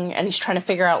strong, and he's trying to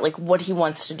figure out, like, what he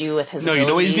wants to do with his abilities. You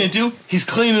know what he's going to do? He's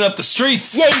cleaning up the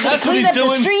streets. Yeah, he's That's what cleaning he's up doing.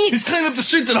 the streets. He's cleaning up the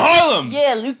streets in Harlem.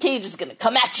 Yeah, Luke Cage is going to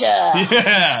come at you.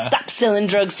 Yeah. Stop selling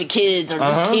drugs to kids, or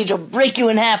Luke Cage will break you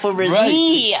in half over his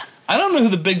knee. I don't know who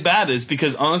the big bad is,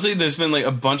 because honestly, there's been, like,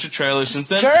 a bunch of trailers since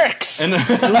then. Jerks. And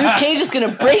Luke Cage is going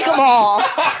to break them all.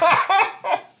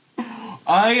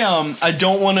 I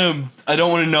don't want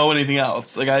to know anything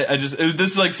else. Like this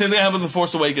is like same thing happened with The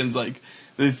Force Awakens. Like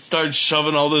they started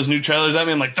shoving all those new trailers at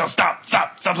me. I'm like, no, stop.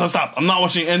 I'm not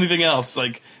watching anything else.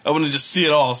 Like I want to just see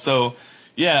it all. So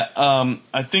yeah,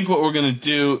 I think what we're gonna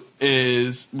do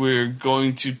is we're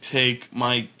going to take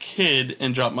my kid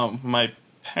and drop my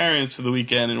parents for the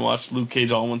weekend and watch Luke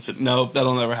Cage all in one sit. Nope,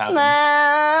 that'll never happen.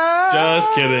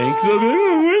 Just kidding. 'Cause I'll be like,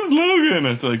 oh, where's Logan?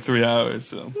 After like 3 hours.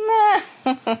 So.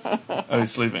 Oh,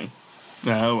 he's sleeping.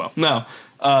 No, well,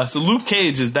 no. So Luke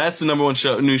Cage that's the number one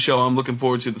new show I'm looking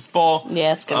forward to this fall.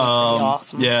 Yeah, it's gonna be pretty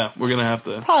awesome. Yeah, we're gonna have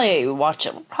to probably watch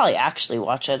it. We'll probably actually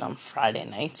watch it on Friday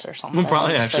nights or something. We'll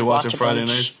probably actually watch it Friday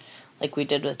nights, like we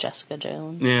did with Jessica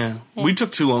Jones. Yeah, we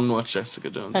took too long to watch Jessica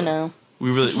Jones. I know.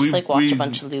 We really watch a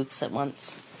bunch of Lukes at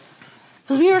once.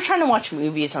 Because we were trying to watch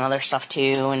movies and other stuff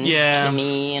too, and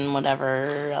Kimmy and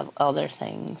whatever other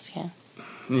things. Yeah.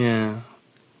 Yeah.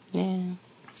 Yeah.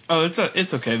 Oh,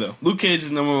 it's okay though. Luke Cage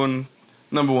is number one.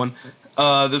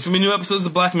 There's gonna be new episodes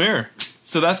of Black Mirror,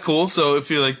 so that's cool. So if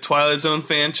you're like Twilight Zone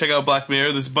fan, check out Black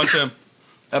Mirror. There's a bunch of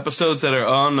episodes that are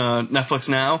on Netflix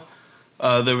now.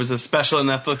 There was a special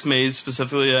that Netflix made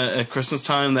specifically at Christmas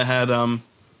time that had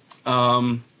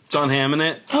John Hamm in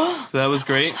it. So that was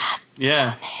great.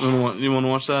 Yeah, you want to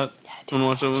watch that? Yeah, I do.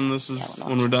 Want to watch that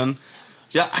when we're done?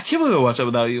 Yeah, I can't believe I watched that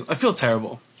without you. I feel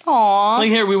terrible. Aww. Like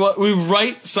here, we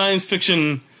write science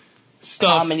fiction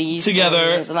stuff comedy together,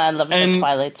 and I love the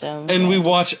Twilight Zone, and we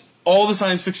watch all the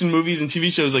science fiction movies and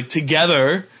TV shows like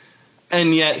together.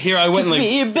 And yet here I went and like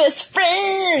we're best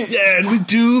friends. Yeah, and we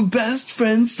do best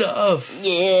friend stuff.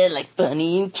 Yeah, like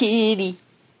Bunny and Kitty.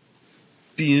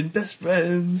 Being best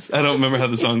friends. I don't remember how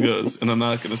the song goes, and I'm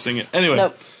not going to sing it. Anyway,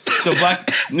 nope. So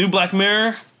new Black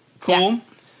Mirror, cool.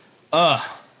 Yeah.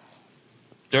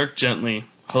 Dirk Gently,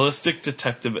 Holistic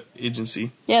Detective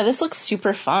Agency. Yeah, this looks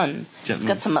super fun. Gently. It's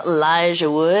got some Elijah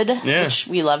Wood, yeah. which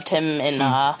we loved him in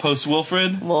Post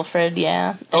Wilfred. Wilfred,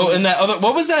 yeah. And that other,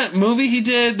 what was that movie he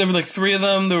did? There were like 3 of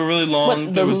them. They were really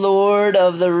long. What, Lord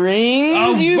of the Rings.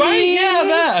 Oh, you right, mean? yeah,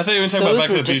 that. I thought you were talking about Back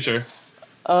to the Future.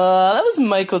 That was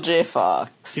Michael J.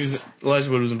 Fox. Elijah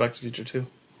Wood was in Back to the Future too.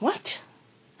 What?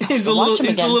 He's the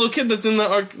little kid that's in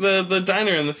the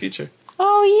diner in the future.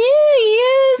 Oh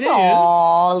yeah, he is.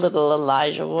 Aw, little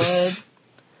Elijah Wood.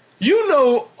 You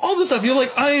know all this stuff. You're like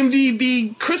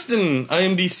IMDb Kristen,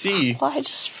 IMDc. Well, I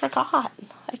just forgot.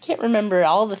 I can't remember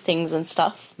all the things and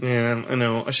stuff. Yeah, I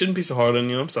know. I shouldn't be so hard on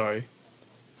you. I'm sorry.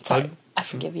 Sorry. I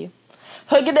forgive you.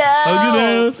 Hug it out! Hug it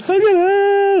out! Hug it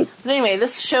out! But anyway,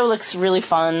 this show looks really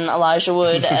fun. Elijah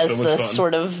Wood as so the fun.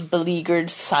 sort of beleaguered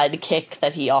sidekick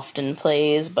that he often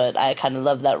plays, but I kind of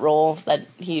love that role that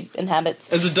he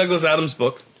inhabits. It's a Douglas Adams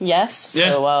book. Yes. Yeah.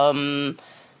 So,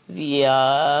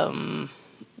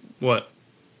 What?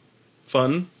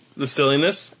 Fun? The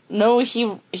silliness? No,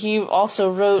 he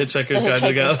also wrote Hitchhiker's Guide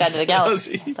to the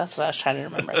Galaxy. That's what I was trying to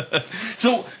remember.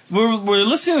 So we're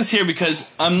listening to this here because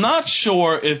I'm not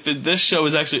sure if this show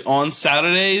is actually on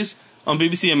Saturdays on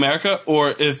BBC America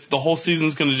or if the whole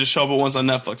season's going to just show up at once on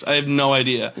Netflix. I have no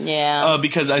idea. Yeah.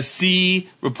 Because I see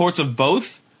reports of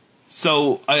both,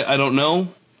 so I don't know.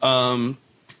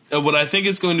 What I think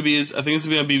it's going to be is I think it's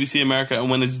going to be on BBC America, and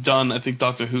when it's done, I think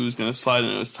Doctor Who's going to slide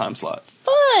into its time slot.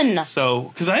 Fun! So,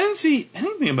 because I didn't see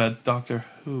anything about Doctor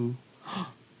Who.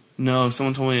 No,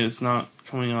 someone told me it's not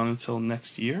coming on until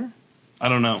next year? I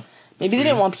don't know. Maybe they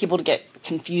didn't want people to get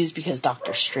confused because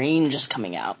Doctor Strange is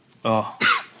coming out. Oh.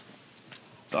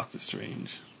 Doctor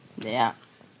Strange. Yeah.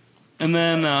 And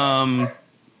then,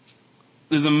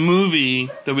 there's a movie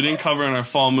that we didn't cover in our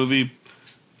fall movie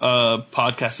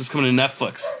podcast that's coming to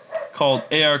Netflix called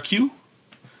ARQ.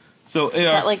 So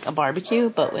Is that like a barbecue,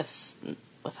 but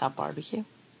without barbecue?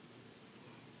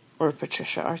 Or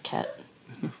Patricia Arquette?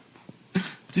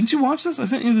 Didn't you watch this? I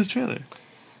sent you this trailer.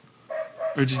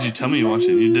 Or did you tell me you watched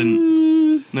it? You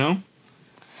didn't? No?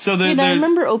 So I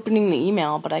remember opening the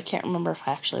email, but I can't remember if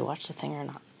I actually watched the thing or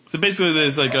not. So basically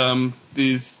there's like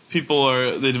these people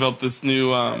they developed this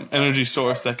new energy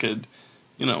source that could,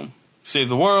 save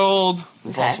the world,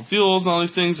 fossil fuels and all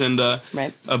these things, and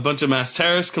right. A bunch of mass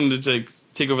terrorists come to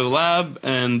take over the lab,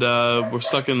 and we're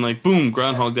stuck in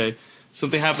Groundhog Day.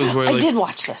 Something happens where I did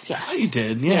watch this, yes. I thought you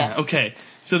did, yeah. Okay.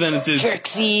 So then it's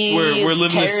Xerxes, we're living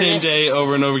terrorists. the same day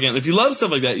over and over again. If you love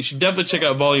stuff like that, you should definitely check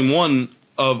out Volume 1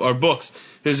 of our books.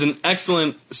 There's an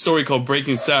excellent story called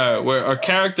Breaking Sarah, where our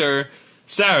character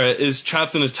Sarah is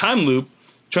trapped in a time loop,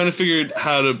 trying to figure out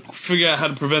how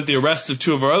to prevent the arrest of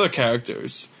two of our other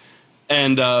characters.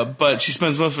 And but she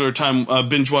spends most of her time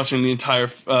binge watching the entire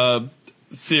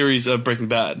series of Breaking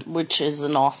Bad, which is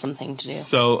an awesome thing to do.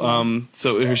 So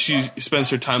so she spends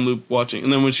her time loop watching,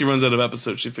 and then when she runs out of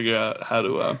episodes, she figures out how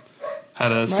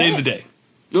to save the day.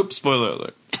 Oops, spoiler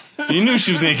alert. You knew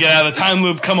she was going to get out of the time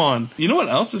loop. Come on. You know what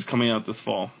else is coming out this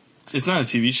fall? It's not a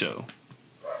TV show.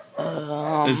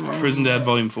 It's Prison Dad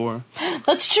Volume 4.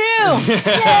 That's true!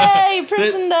 Yay,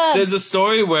 Prison Dad! There's a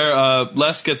story where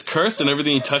Les gets cursed and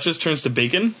everything he touches turns to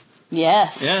bacon.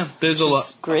 Yes. Yeah, there's a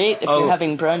lot. Great if you're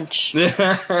having brunch.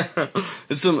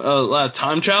 There's a lot of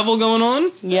time travel going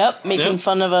on. Yep, making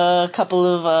fun of a couple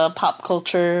of pop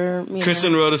culture.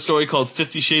 Kristen wrote a story called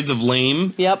 50 Shades of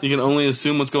Lame. Yep. You can only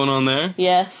assume what's going on there.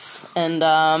 Yes, and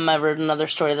I wrote another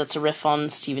story that's a riff on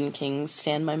Stephen King's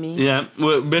Stand By Me. Yeah,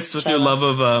 mixed with your love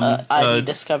of ID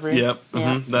Discovery. Yep,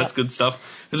 that's good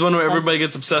stuff. There's one where everybody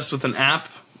gets obsessed with an app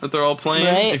that they're all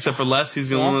playing, except for Les. He's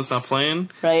the only one that's not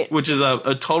playing. Right. Which is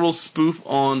a total spoof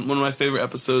on one of my favorite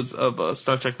episodes of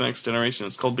Star Trek The Next Generation.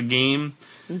 It's called The Game,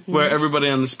 where everybody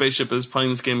on the spaceship is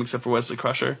playing this game except for Wesley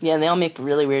Crusher. Yeah, and they all make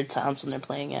really weird sounds when they're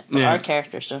playing it. But our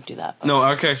characters don't do that. No,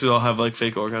 our characters all have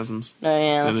fake orgasms. Oh,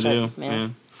 yeah, that's right.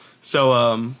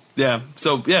 Yeah.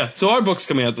 So our book's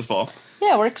coming out this fall.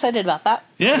 Yeah, we're excited about that.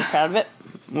 Yeah. We're proud of it.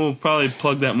 We'll probably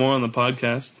plug that more on the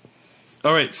podcast.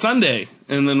 All right, Sunday,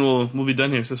 and then we'll be done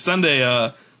here. So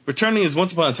Sunday, returning is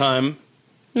Once Upon a Time.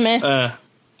 Meh.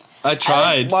 I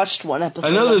tried. I watched one episode. I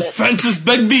know there's Francis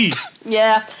Begbie.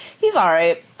 Yeah, he's all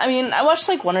right. I mean, I watched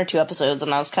 1 or 2 episodes,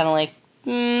 and I was kind of like,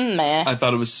 meh. I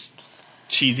thought it was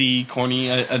cheesy,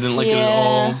 corny. I didn't like it at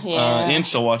all. Yeah. Ange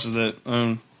still watches it.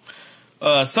 Son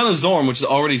of Zorn, which has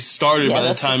already started by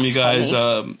the time you guys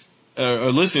are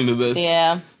listening to this.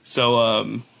 Yeah.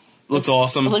 So looks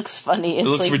awesome. It looks funny. It's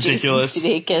looks ridiculous.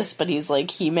 Jason Sudeikis, but he's like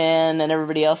He-Man, and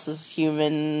everybody else is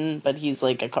human, but he's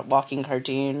like a walking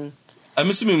cartoon. I'm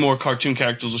assuming more cartoon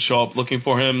characters will show up looking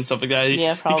for him and stuff like that.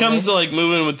 Yeah, probably. He comes to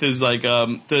move in with his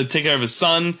to take care of his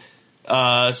son.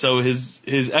 So his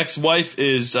ex-wife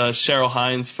is Cheryl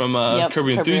Hines from Curb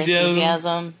Your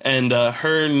Enthusiasm, and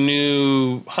her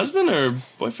new husband or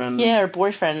boyfriend. Yeah, her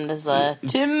boyfriend is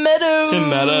Tim Meadows. Tim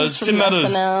Meadows.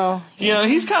 SNL. You know,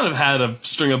 he's kind of had a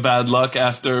string of bad luck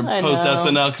after post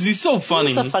SNL because he's so funny.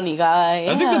 He's a funny guy.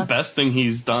 Yeah. I think the best thing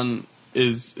he's done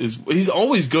is he's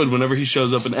always good whenever he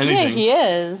shows up in anything.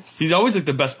 Yeah, he is. He's always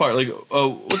the best part.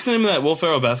 What's the name of that Will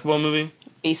Ferrell basketball movie?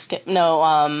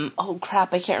 Oh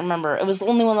crap, I can't remember. It was the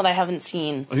only one that I haven't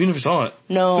seen. Oh, you never saw it?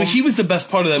 No. But he was the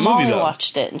best part of that Molly movie, though.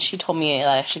 watched it, and she told me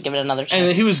that I should give it another chance.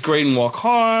 And he was great in Walk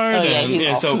Hard. Oh, yeah, he's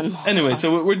awesome in Walk Hard.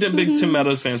 So we're big Tim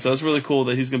Meadows fans, so that's really cool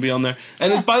that he's going to be on there.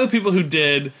 And it's by the people who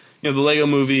did the Lego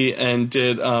Movie and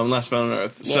did Last Man on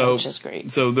Earth. Yeah, which is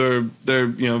great. So they're very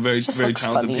very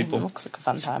talented funny. people. It looks like a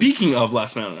fun time. Speaking of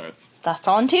Last Man on Earth, that's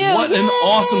on too. What an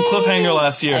awesome cliffhanger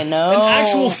last year! I know. An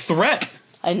actual threat.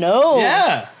 I know.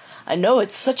 Yeah. I know,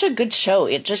 it's such a good show.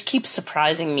 It just keeps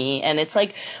surprising me. And it's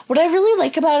like, what I really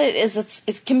like about it is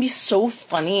it can be so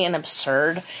funny and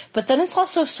absurd, but then it's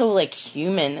also so, like,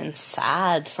 human and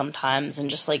sad sometimes and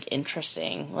just, like,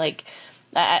 interesting. Like,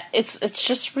 it's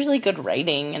just really good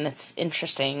writing, and it's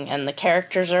interesting, and the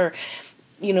characters are,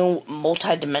 you know,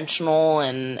 multi-dimensional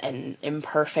and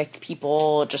imperfect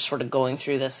people just sort of going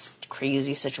through this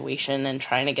crazy situation and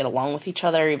trying to get along with each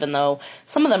other, even though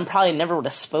some of them probably never would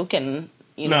have spoken,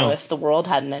 you know, if the world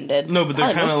hadn't ended. No, but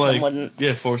they're kind of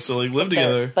like, forced to, like, live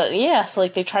together. But yeah, so,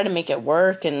 like, they try to make it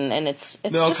work, and it's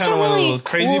they all just kind a of went really a little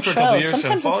crazy cool for a show. couple years.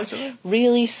 Sometimes it's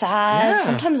really sad. Yeah.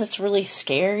 Sometimes it's really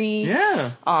scary.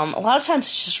 Yeah. A lot of times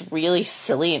it's just really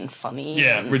silly and funny.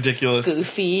 Yeah, and ridiculous.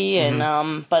 goofy, and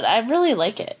but I really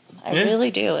like it. I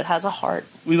really do. It has a heart.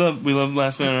 We love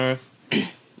Last Man on Earth.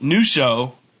 New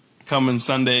show coming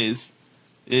Sundays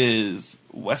is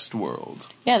Westworld.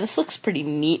 Yeah, this looks pretty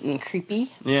neat and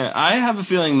creepy. Yeah, I have a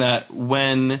feeling that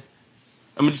I'm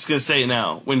just going to say it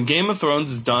now, when Game of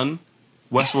Thrones is done,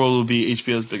 Westworld will be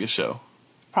HBO's biggest show.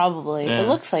 Probably. Yeah. It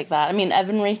looks like that. I mean,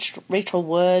 Evan Rachel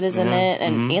Wood is in it,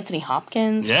 and Anthony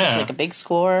Hopkins, which is like a big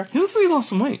score. He looks like he lost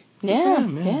some weight. Yeah,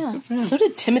 Good for him. So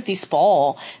did Timothy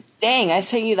Spall. Dang, I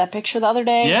sent you that picture the other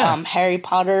day. Yeah. Harry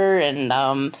Potter,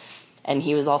 and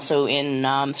he was also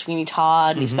in Sweeney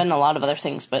Todd. He's been in a lot of other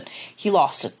things, but he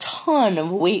lost a ton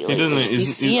of weight lately. He doesn't.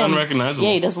 He's unrecognizable.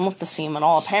 Yeah, he doesn't look the same at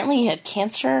all. Apparently, he had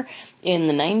cancer in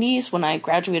the 90s when I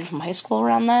graduated from high school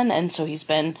around then, and so he's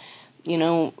been, you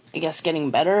know, I guess getting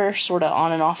better sort of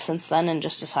on and off since then, and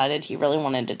just decided he really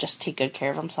wanted to just take good care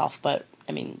of himself. But,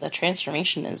 I mean, the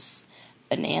transformation is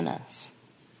bananas.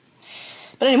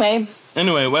 But anyway,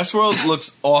 Westworld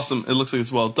looks awesome. It looks like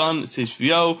it's well done. It's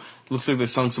HBO. It looks like they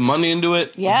sunk some money into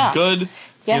it. Yeah. It's good.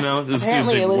 Yes, you know, this is a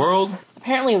big world.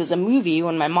 Apparently it was a movie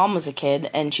when my mom was a kid,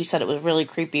 and she said it was really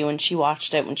creepy when she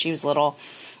watched it when she was little.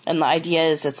 And the idea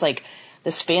is it's like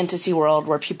this fantasy world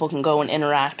where people can go and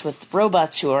interact with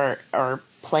robots who are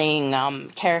playing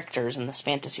characters in this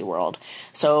fantasy world.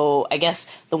 So I guess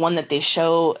the one that they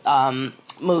show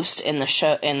most in the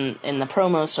show in the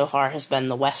promo so far has been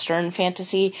the Western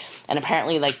fantasy, and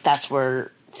apparently like that's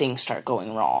where things start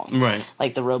going wrong. Right.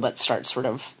 Like the robots start sort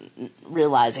of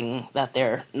realizing that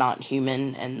they're not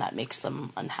human, and that makes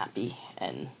them unhappy,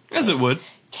 and as it would.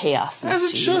 Chaos ensues.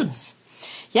 As it should.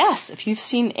 Yes, if you've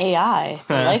seen AI,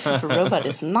 the life of a robot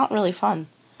is not really fun.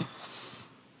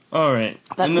 All right.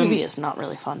 That movie is not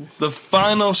really fun. The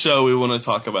final show we want to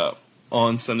talk about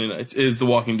on Sunday nights is The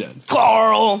Walking Dead.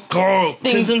 Carl!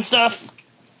 Things and stuff.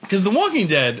 Because The Walking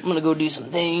Dead... I'm gonna go do some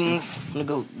things. I'm gonna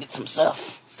go get some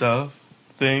stuff.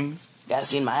 Things. Guys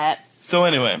seen my hat? So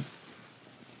anyway,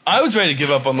 I was ready to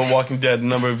give up on The Walking Dead a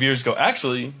number of years ago.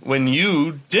 Actually, when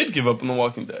you did give up on The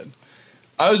Walking Dead,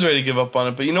 I was ready to give up on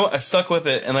it. But you know what? I stuck with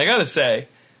it, and I gotta say...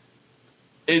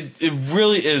 It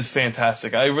really is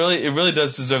fantastic. It really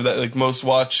does deserve that like most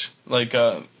watch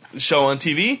show on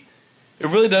TV. It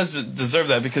really does deserve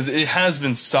that because it has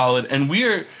been solid, and we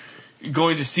are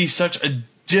going to see such a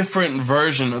different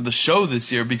version of the show this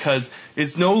year because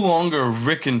it's no longer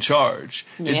Rick in charge.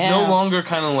 Yeah. It's no longer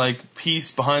kind of like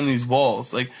peace behind these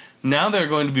walls. Like now they're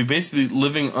going to be basically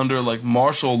living under like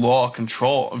martial law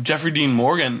control of Jeffrey Dean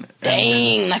Morgan.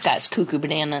 Dang, that guy's cuckoo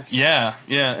bananas. Yeah.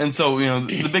 And so, you know,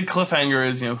 the big cliffhanger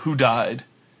is, you know, who died?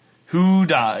 Who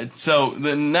died? So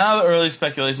now the early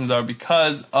speculations are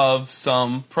because of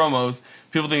some promos,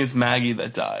 people think it's Maggie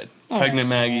that died. Pregnant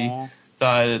Maggie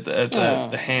died at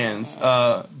the hands.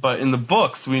 But in the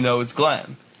books, we know it's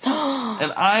Glenn.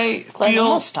 And Glenn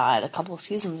almost died a couple of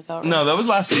seasons ago. Right? No, that was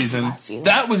last season.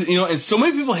 That was, you know, and so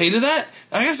many people hated that.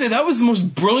 And I gotta say, that was the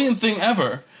most brilliant thing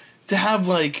ever. To have,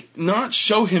 like, not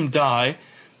show him die,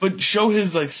 but show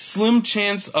his, like, slim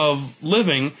chance of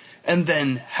living, and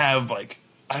then have, like,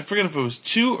 I forget if it was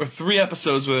 2 or 3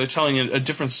 episodes where they're telling a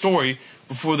different story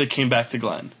before they came back to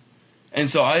Glenn. And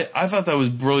so I thought that was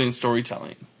brilliant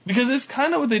storytelling. Because it's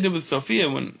kind of what they did with Sophia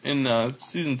when in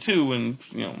season 2 when,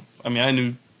 you know, I mean, I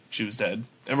knew she was dead.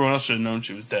 Everyone else should have known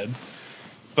she was dead.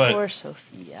 But poor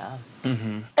Sophia.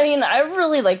 Mm-hmm. I mean, I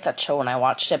really liked that show when I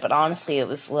watched it, but honestly, it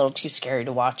was a little too scary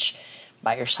to watch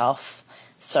by yourself.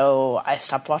 So I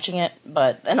stopped watching it.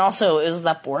 And also, it was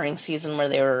that boring season where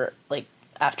they were, like,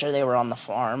 after they were on the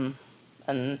farm.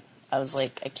 And I was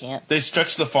like, I can't. They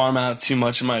stretched the farm out too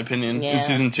much, in my opinion, in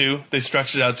season 2. They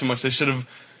stretched it out too much. They should have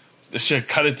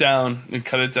cut it down. They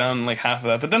cut it down like half of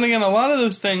that. But then again, a lot of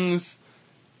those things...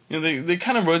 You know, they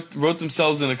kind of wrote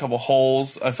themselves in a couple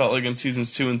holes, I felt like, in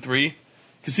seasons 2 and 3.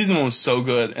 Because season 1 was so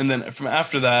good. And then from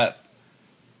after that,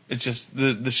 it just,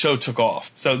 the show took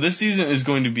off. So this season is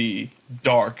going to be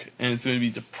dark, and it's going to be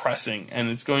depressing, and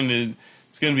it's going to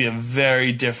it's going to be a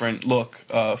very different look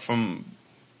from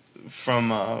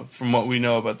what we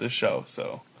know about this show.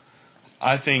 So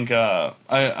I think I'm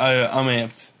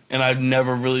amped, and I've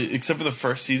never really, except for the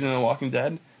first season of The Walking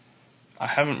Dead, I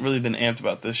haven't really been amped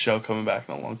about this show coming back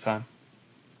in a long time.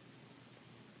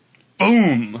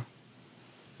 Boom!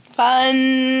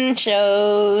 Fun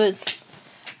shows.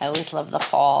 I always love the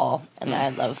fall, and I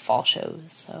love fall shows,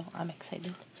 so I'm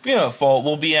excited. Speaking of fall,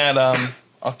 we'll be at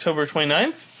October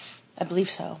 29th? I believe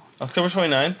so. October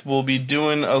 29th, we'll be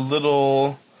doing a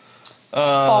little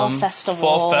fall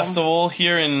festival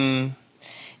here in...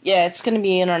 Yeah, it's going to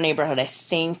be in our neighborhood. I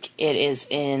think it is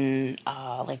in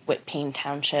Whitpain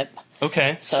Township.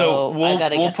 Okay, so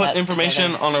we'll put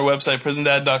information on our website,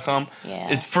 prisondad.com.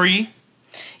 Yeah. It's free.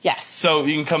 Yes. So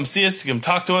you can come see us, you can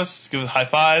talk to us, give us high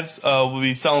fives. We'll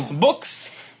be selling some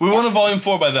books. We want a volume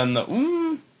 4 by then, though.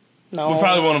 No. We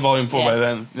probably want a volume 4 by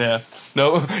then. Yeah.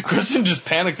 No, Kristen just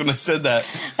panicked when I said that.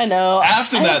 I know.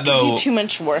 After that, though. I do too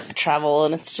much work travel,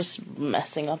 and it's just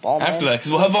messing up all my... After that,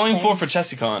 because we'll have volume 4 for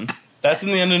ChessieCon. That's in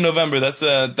the end of November.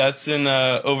 That's in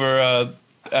over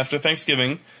after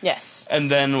Thanksgiving. Yes.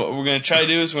 And then what we're going to try to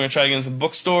do is we're going to try to get in some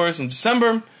bookstores in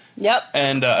December. Yep.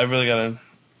 And I really got to...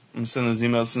 I'm sending those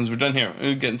emails as soon as we're done here.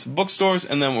 We're getting some bookstores,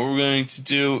 and then what we're going to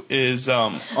do is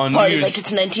on Party New Year's, like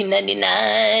it's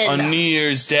 1999. On New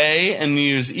Year's Day and New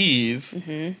Year's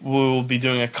Eve, we'll be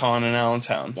doing a con in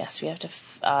Allentown. Yes, we have to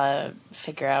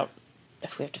figure out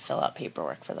if we have to fill out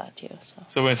paperwork for that too.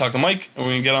 So we're going to talk to Mike, and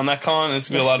we're going to get on that con, and it's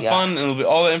going to be a lot of fun, and it'll be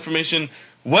all the information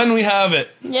when we have it.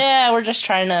 Yeah, we're just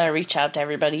trying to reach out to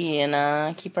everybody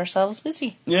and keep ourselves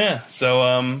busy. Yeah,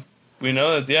 so we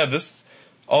know that,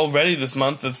 already this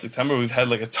month of September, we've had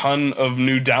like a ton of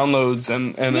new downloads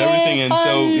and everything. And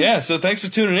fun. So thanks for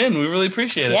tuning in. We really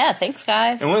appreciate it. Yeah, thanks,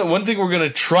 guys. And one thing we're going to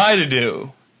try to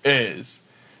do is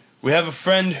we have a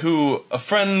friend's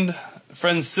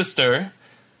sister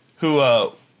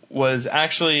who was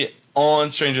actually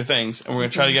on Stranger Things, and we're going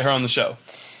to try to get her on the show.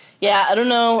 Yeah, I don't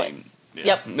know.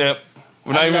 Yeah. Yep.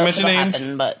 We're not even mentioning names.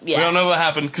 Happen, but yeah. We don't know what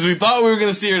happened because we thought we were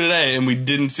going to see her today, and we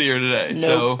didn't see her today. Nope.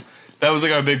 So that was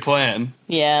like our big plan.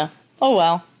 Yeah. Oh,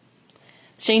 well.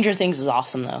 Stranger Things is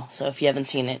awesome, though. So if you haven't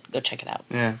seen it, go check it out.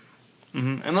 Yeah.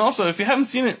 Mm-hmm. And also, if you haven't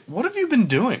seen it, what have you been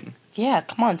doing? Yeah,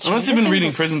 come on. Unless you've been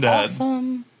reading Prison Dad.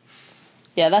 Awesome.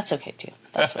 Yeah, that's okay, too.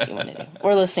 That's what you want to do.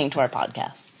 Or listening to our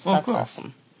podcasts. Well, that's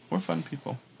awesome. We're fun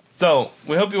people. So,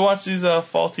 we hope you watch these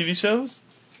fall TV shows.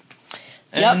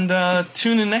 And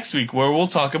tune in next week where we'll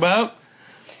talk about...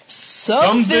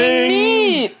 Something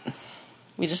neat!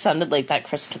 We just sounded like that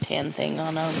Chris Kattan thing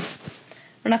on, or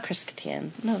not Chris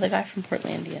Kattan. No, the guy from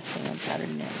Portlandia thing on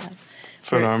Saturday Night Live.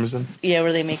 Fred Armisen? Yeah,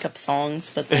 where they make up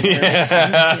songs, but they're songs,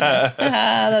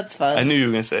 that's fun. I knew you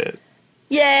were going to say it.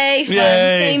 Yay, fun.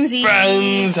 Yay, Samesies.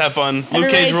 friends, have fun.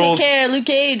 Luke Cage rules. Take care, Luke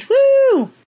Cage. Woo!